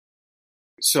 3.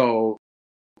 So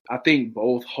I think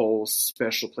both hold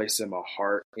special place in my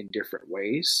heart in different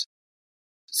ways.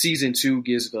 Season 2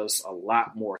 gives us a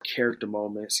lot more character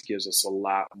moments, gives us a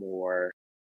lot more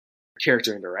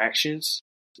character interactions,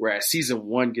 whereas season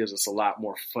 1 gives us a lot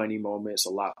more funny moments, a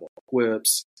lot more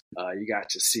quips. You got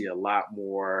to see a lot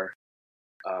more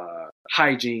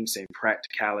hijinks and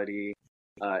practicality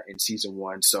in season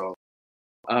 1. So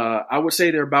I would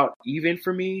say they're about even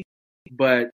for me,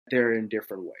 but they're in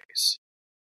different ways.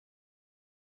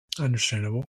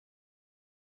 Understandable.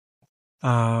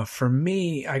 For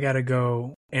me, I gotta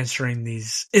go answering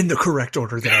these in the correct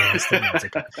order that I asked them.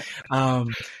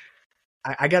 Okay.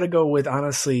 I gotta go with,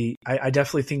 honestly, I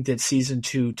definitely think that season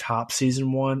 2 tops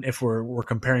season 1 if we're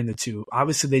comparing the two.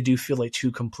 Obviously, they do feel like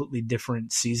two completely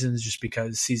different seasons just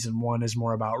because season 1 is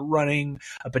more about running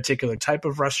a particular type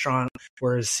of restaurant,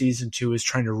 whereas season 2 is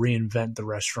trying to reinvent the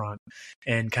restaurant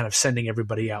and kind of sending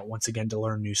everybody out once again to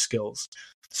learn new skills.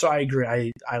 So I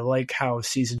agree. I like how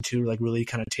season 2 like really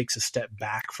kind of takes a step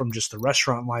back from just the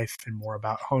restaurant life and more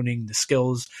about honing the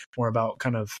skills, more about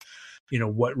kind of,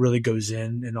 what really goes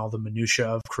in and all the minutia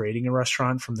of creating a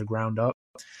restaurant from the ground up.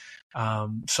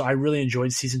 So I really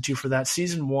enjoyed season 2 for that.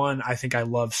 Season 1, I think I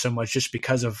loved so much just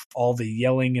because of all the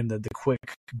yelling and the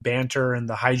quick banter and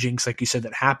the hijinks, like you said,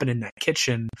 that happened in that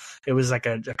kitchen. It was like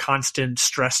a constant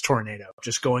stress tornado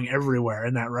just going everywhere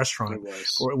in that restaurant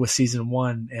with season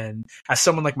 1. And as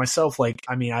someone like myself, I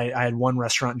had one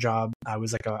restaurant job. I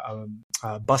was like a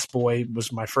busboy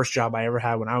was my first job I ever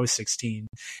had when I was 16.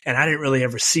 And I didn't really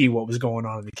ever see what was going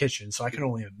on in the kitchen. So I can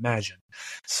only imagine.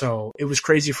 So it was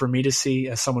crazy for me to see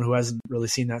as someone who hasn't really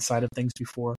seen that side of things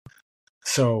before.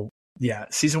 So yeah,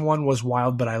 season 1 was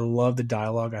wild, but I love the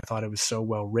dialogue. I thought it was so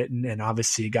well written, and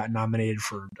obviously it got nominated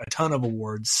for a ton of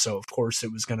awards. So of course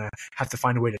it was going to have to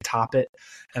find a way to top it.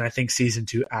 And I think season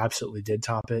 2 absolutely did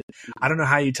top it. I don't know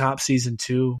how you top season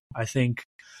 2. I think,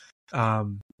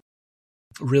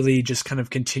 really just kind of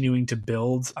continuing to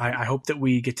build. I hope that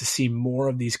we get to see more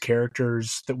of these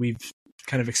characters that we've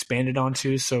kind of expanded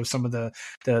onto. So some of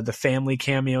the family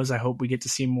cameos, I hope we get to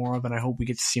see more of, and I hope we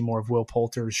get to see more of Will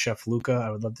Poulter as Chef Luca. I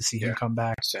would love to see him come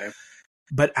back. Same.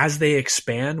 But as they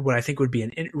expand, what I think would be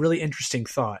a really interesting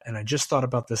thought, and I just thought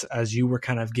about this as you were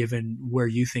kind of given where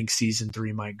you think season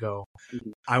 3 might go.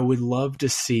 Mm-hmm. I would love to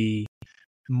see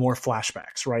more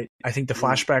flashbacks, right? I think the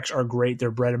flashbacks are great.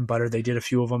 They're bread and butter. They did a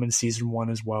few of them in season 1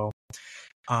 as well.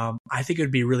 I think it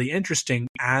would be really interesting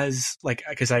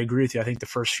because I agree with you. I think the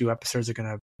first few episodes are going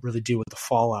to really deal with the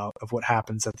fallout of what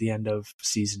happens at the end of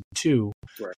season 2.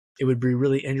 Right. It would be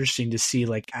really interesting to see,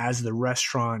 as the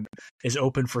restaurant is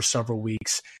open for several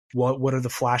weeks, what are the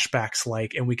flashbacks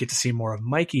like? And we get to see more of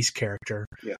Mikey's character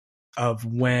of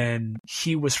when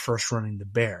he was first running the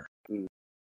Bear. Mm.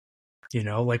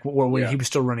 When he was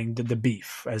still running the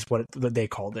beef, as what they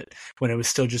called it, when it was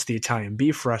still just the Italian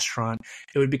beef restaurant.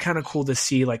 It would be kind of cool to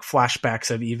see flashbacks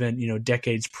of even,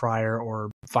 decades prior or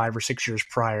 5 or 6 years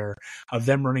prior of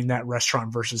them running that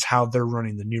restaurant versus how they're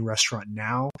running the new restaurant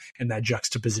now. And that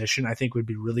juxtaposition, I think, would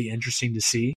be really interesting to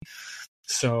see.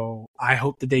 So I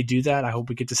hope that they do that. I hope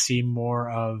we get to see more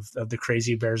of the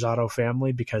crazy Berzotto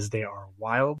family because they are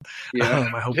wild.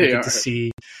 Yeah, I hope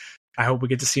we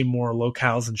get to see more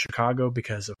locales in Chicago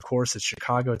because, of course, it's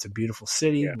Chicago. It's a beautiful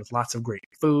city with lots of great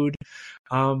food.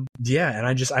 And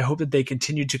I hope that they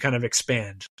continue to kind of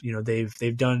expand.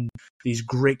 They've done these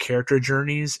great character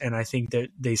journeys, and I think that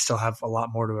they still have a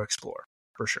lot more to explore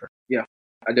for sure. Yeah,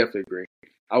 I definitely agree.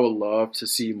 I would love to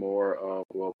see more of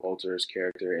Will Poulter's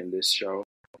character in this show.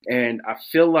 And I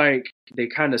feel like they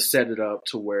kind of set it up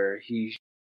to where he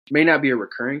may not be a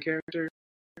recurring character,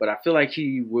 but I feel like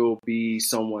he will be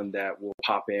someone that will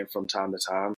pop in from time to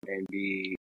time and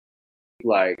be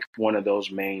like one of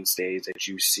those mainstays that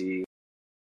you see,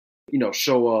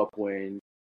 show up when,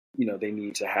 they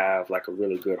need to have like a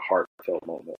really good heartfelt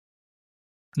moment.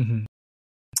 Mm-hmm.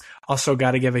 Also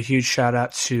got to give a huge shout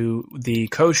out to the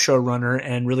co-showrunner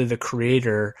and really the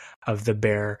creator of The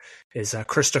Bear is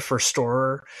Christopher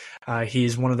Storer.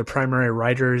 He's one of the primary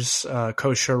writers,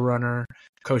 co-showrunner,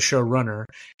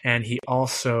 and he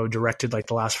also directed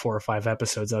the last 4 or 5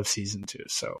 episodes of season 2.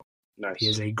 So nice. He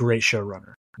is a great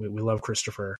showrunner. We love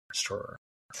Christopher Storer.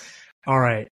 All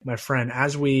right, my friend,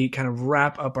 as we kind of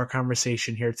wrap up our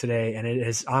conversation here today, and it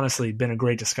has honestly been a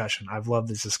great discussion. I've loved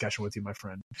this discussion with you, my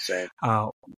friend. Same.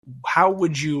 How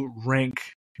would you rank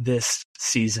this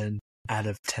season out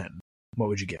of 10? What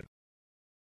would you give?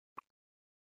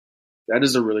 That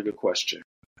is a really good question.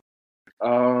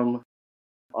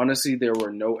 Honestly, there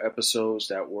were no episodes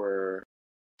that were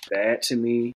bad to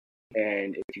me.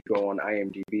 And if you go on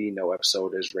IMDb, no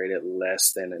episode is rated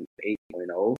less than an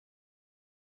 8.0.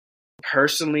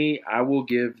 Personally, I will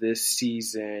give this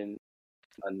season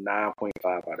a 9.5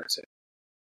 out of 10.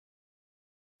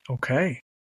 Okay,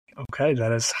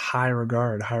 that is high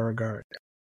regard.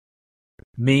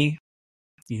 Me,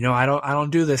 I don't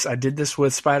do this. I did this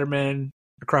with Spider-Man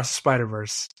Across the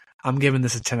Spider-Verse. I'm giving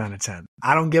this a 10 out of 10.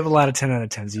 I don't give a lot of 10 out of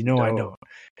 10s. I don't.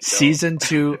 Season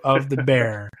 2 of The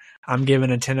Bear, I'm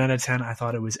giving a 10 out of 10. I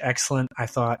thought it was excellent. I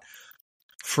thought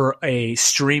for a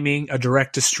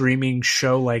direct to streaming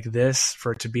show like this,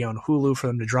 for it to be on Hulu, for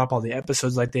them to drop all the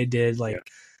episodes like they did,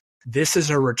 this is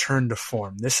a return to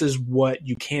form. This is what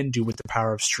you can do with the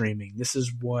power of streaming. This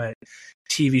is what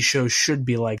TV shows should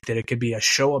be like, that it could be a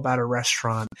show about a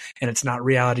restaurant and it's not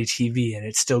reality TV and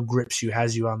it still grips you,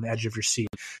 has you on the edge of your seat.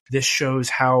 This shows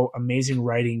how amazing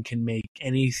writing can make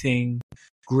anything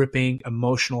gripping,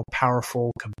 emotional,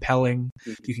 powerful, compelling.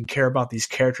 You can care about these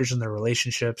characters and their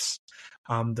relationships.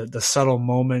 The subtle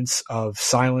moments of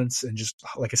silence and just,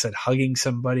 like I said, hugging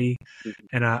somebody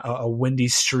in a windy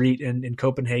street in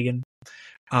Copenhagen.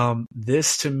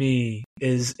 This to me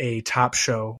is a top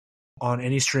show on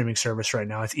any streaming service right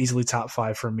now. It's easily top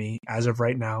 5 for me as of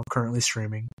right now, currently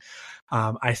streaming.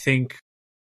 I think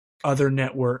other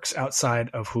networks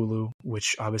outside of Hulu,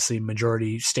 which obviously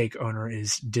majority stake owner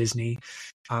is Disney,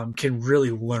 can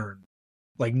really learn.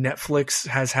 Like Netflix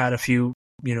has had a few,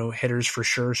 hitters for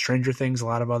sure, Stranger Things, a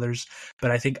lot of others, but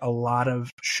I think a lot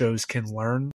of shows can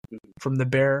learn from The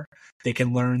Bear. They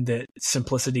can learn that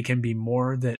simplicity can be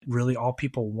more, that really all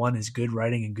people want is good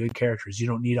writing and good characters. You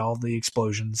don't need all the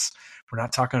explosions. We're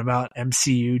not talking about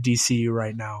MCU, DCU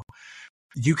right now.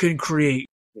 You can create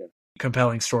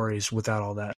compelling stories without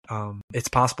all that. It's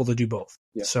possible to do both.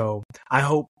 Yeah. So I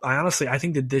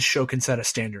think that this show can set a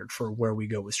standard for where we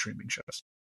go with streaming shows.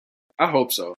 I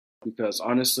hope so, because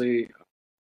honestly,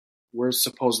 we're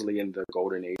supposedly in the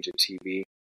golden age of TV.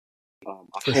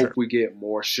 I hope we get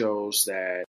more shows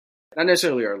that not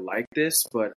necessarily are like this,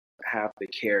 but have the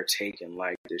care taken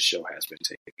like this show has been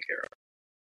taken care of.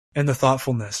 And the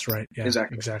thoughtfulness, right? Yeah,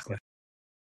 exactly.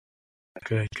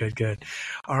 Good.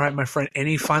 All right, my friend,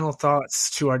 any final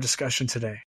thoughts to our discussion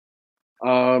today?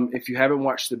 If you haven't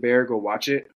watched The Bear, go watch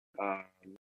it.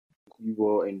 You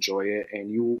will enjoy it, and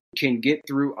you can get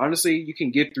through, honestly, you can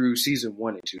get through season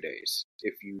 1 in 2 days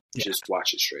if you just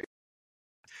watch it straight.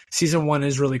 Season 1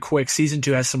 is really quick. Season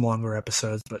 2 has some longer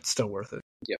episodes, but still worth it.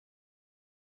 Yep.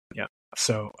 Yeah.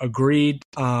 So agreed.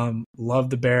 Love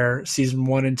The Bear. Season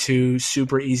 1 and 2,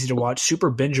 super easy to watch,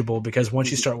 super bingeable, because once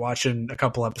you start watching a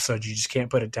couple episodes, you just can't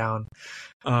put it down.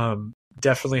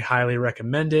 Definitely highly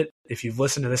recommend it. If you've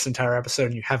listened to this entire episode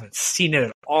and you haven't seen it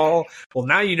at all, well,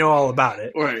 now you know all about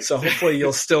it. Right. So hopefully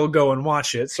you'll still go and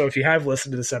watch it. So if you have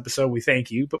listened to this episode, we thank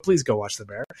you, but please go watch The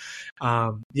Bear.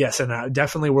 Yes, and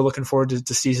definitely we're looking forward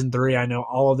to season 3. I know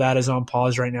all of that is on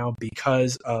pause right now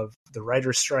because of the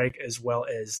writer's strike as well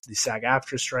as the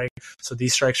SAG-AFTRA strike. So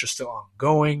these strikes are still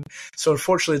ongoing. So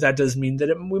unfortunately, that does mean that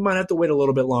we might have to wait a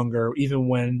little bit longer, even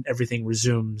when everything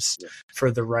resumes,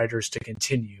 for the writers to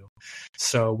continue.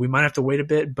 So we might have to wait a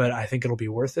bit, but I think it'll be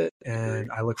worth it.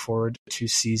 And I look forward to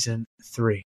season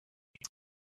 3.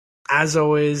 As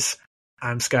always,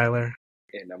 I'm Skyler.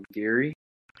 And I'm Gary.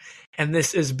 And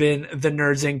this has been the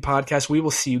Nerds Inc. podcast. We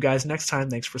will see you guys next time.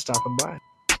 Thanks for stopping by.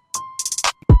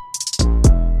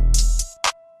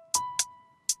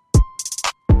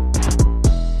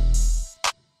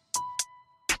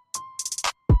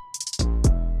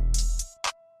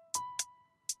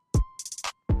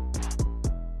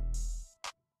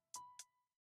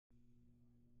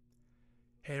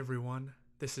 Hey everyone,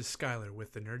 this is Skyler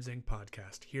with the Nerds Inc.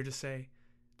 podcast, here to say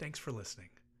thanks for listening.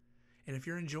 And if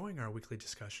you're enjoying our weekly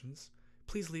discussions,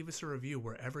 please leave us a review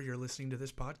wherever you're listening to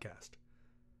this podcast.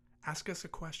 Ask us a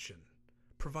question,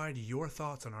 provide your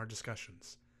thoughts on our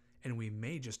discussions, and we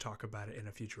may just talk about it in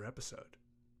a future episode.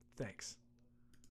 Thanks.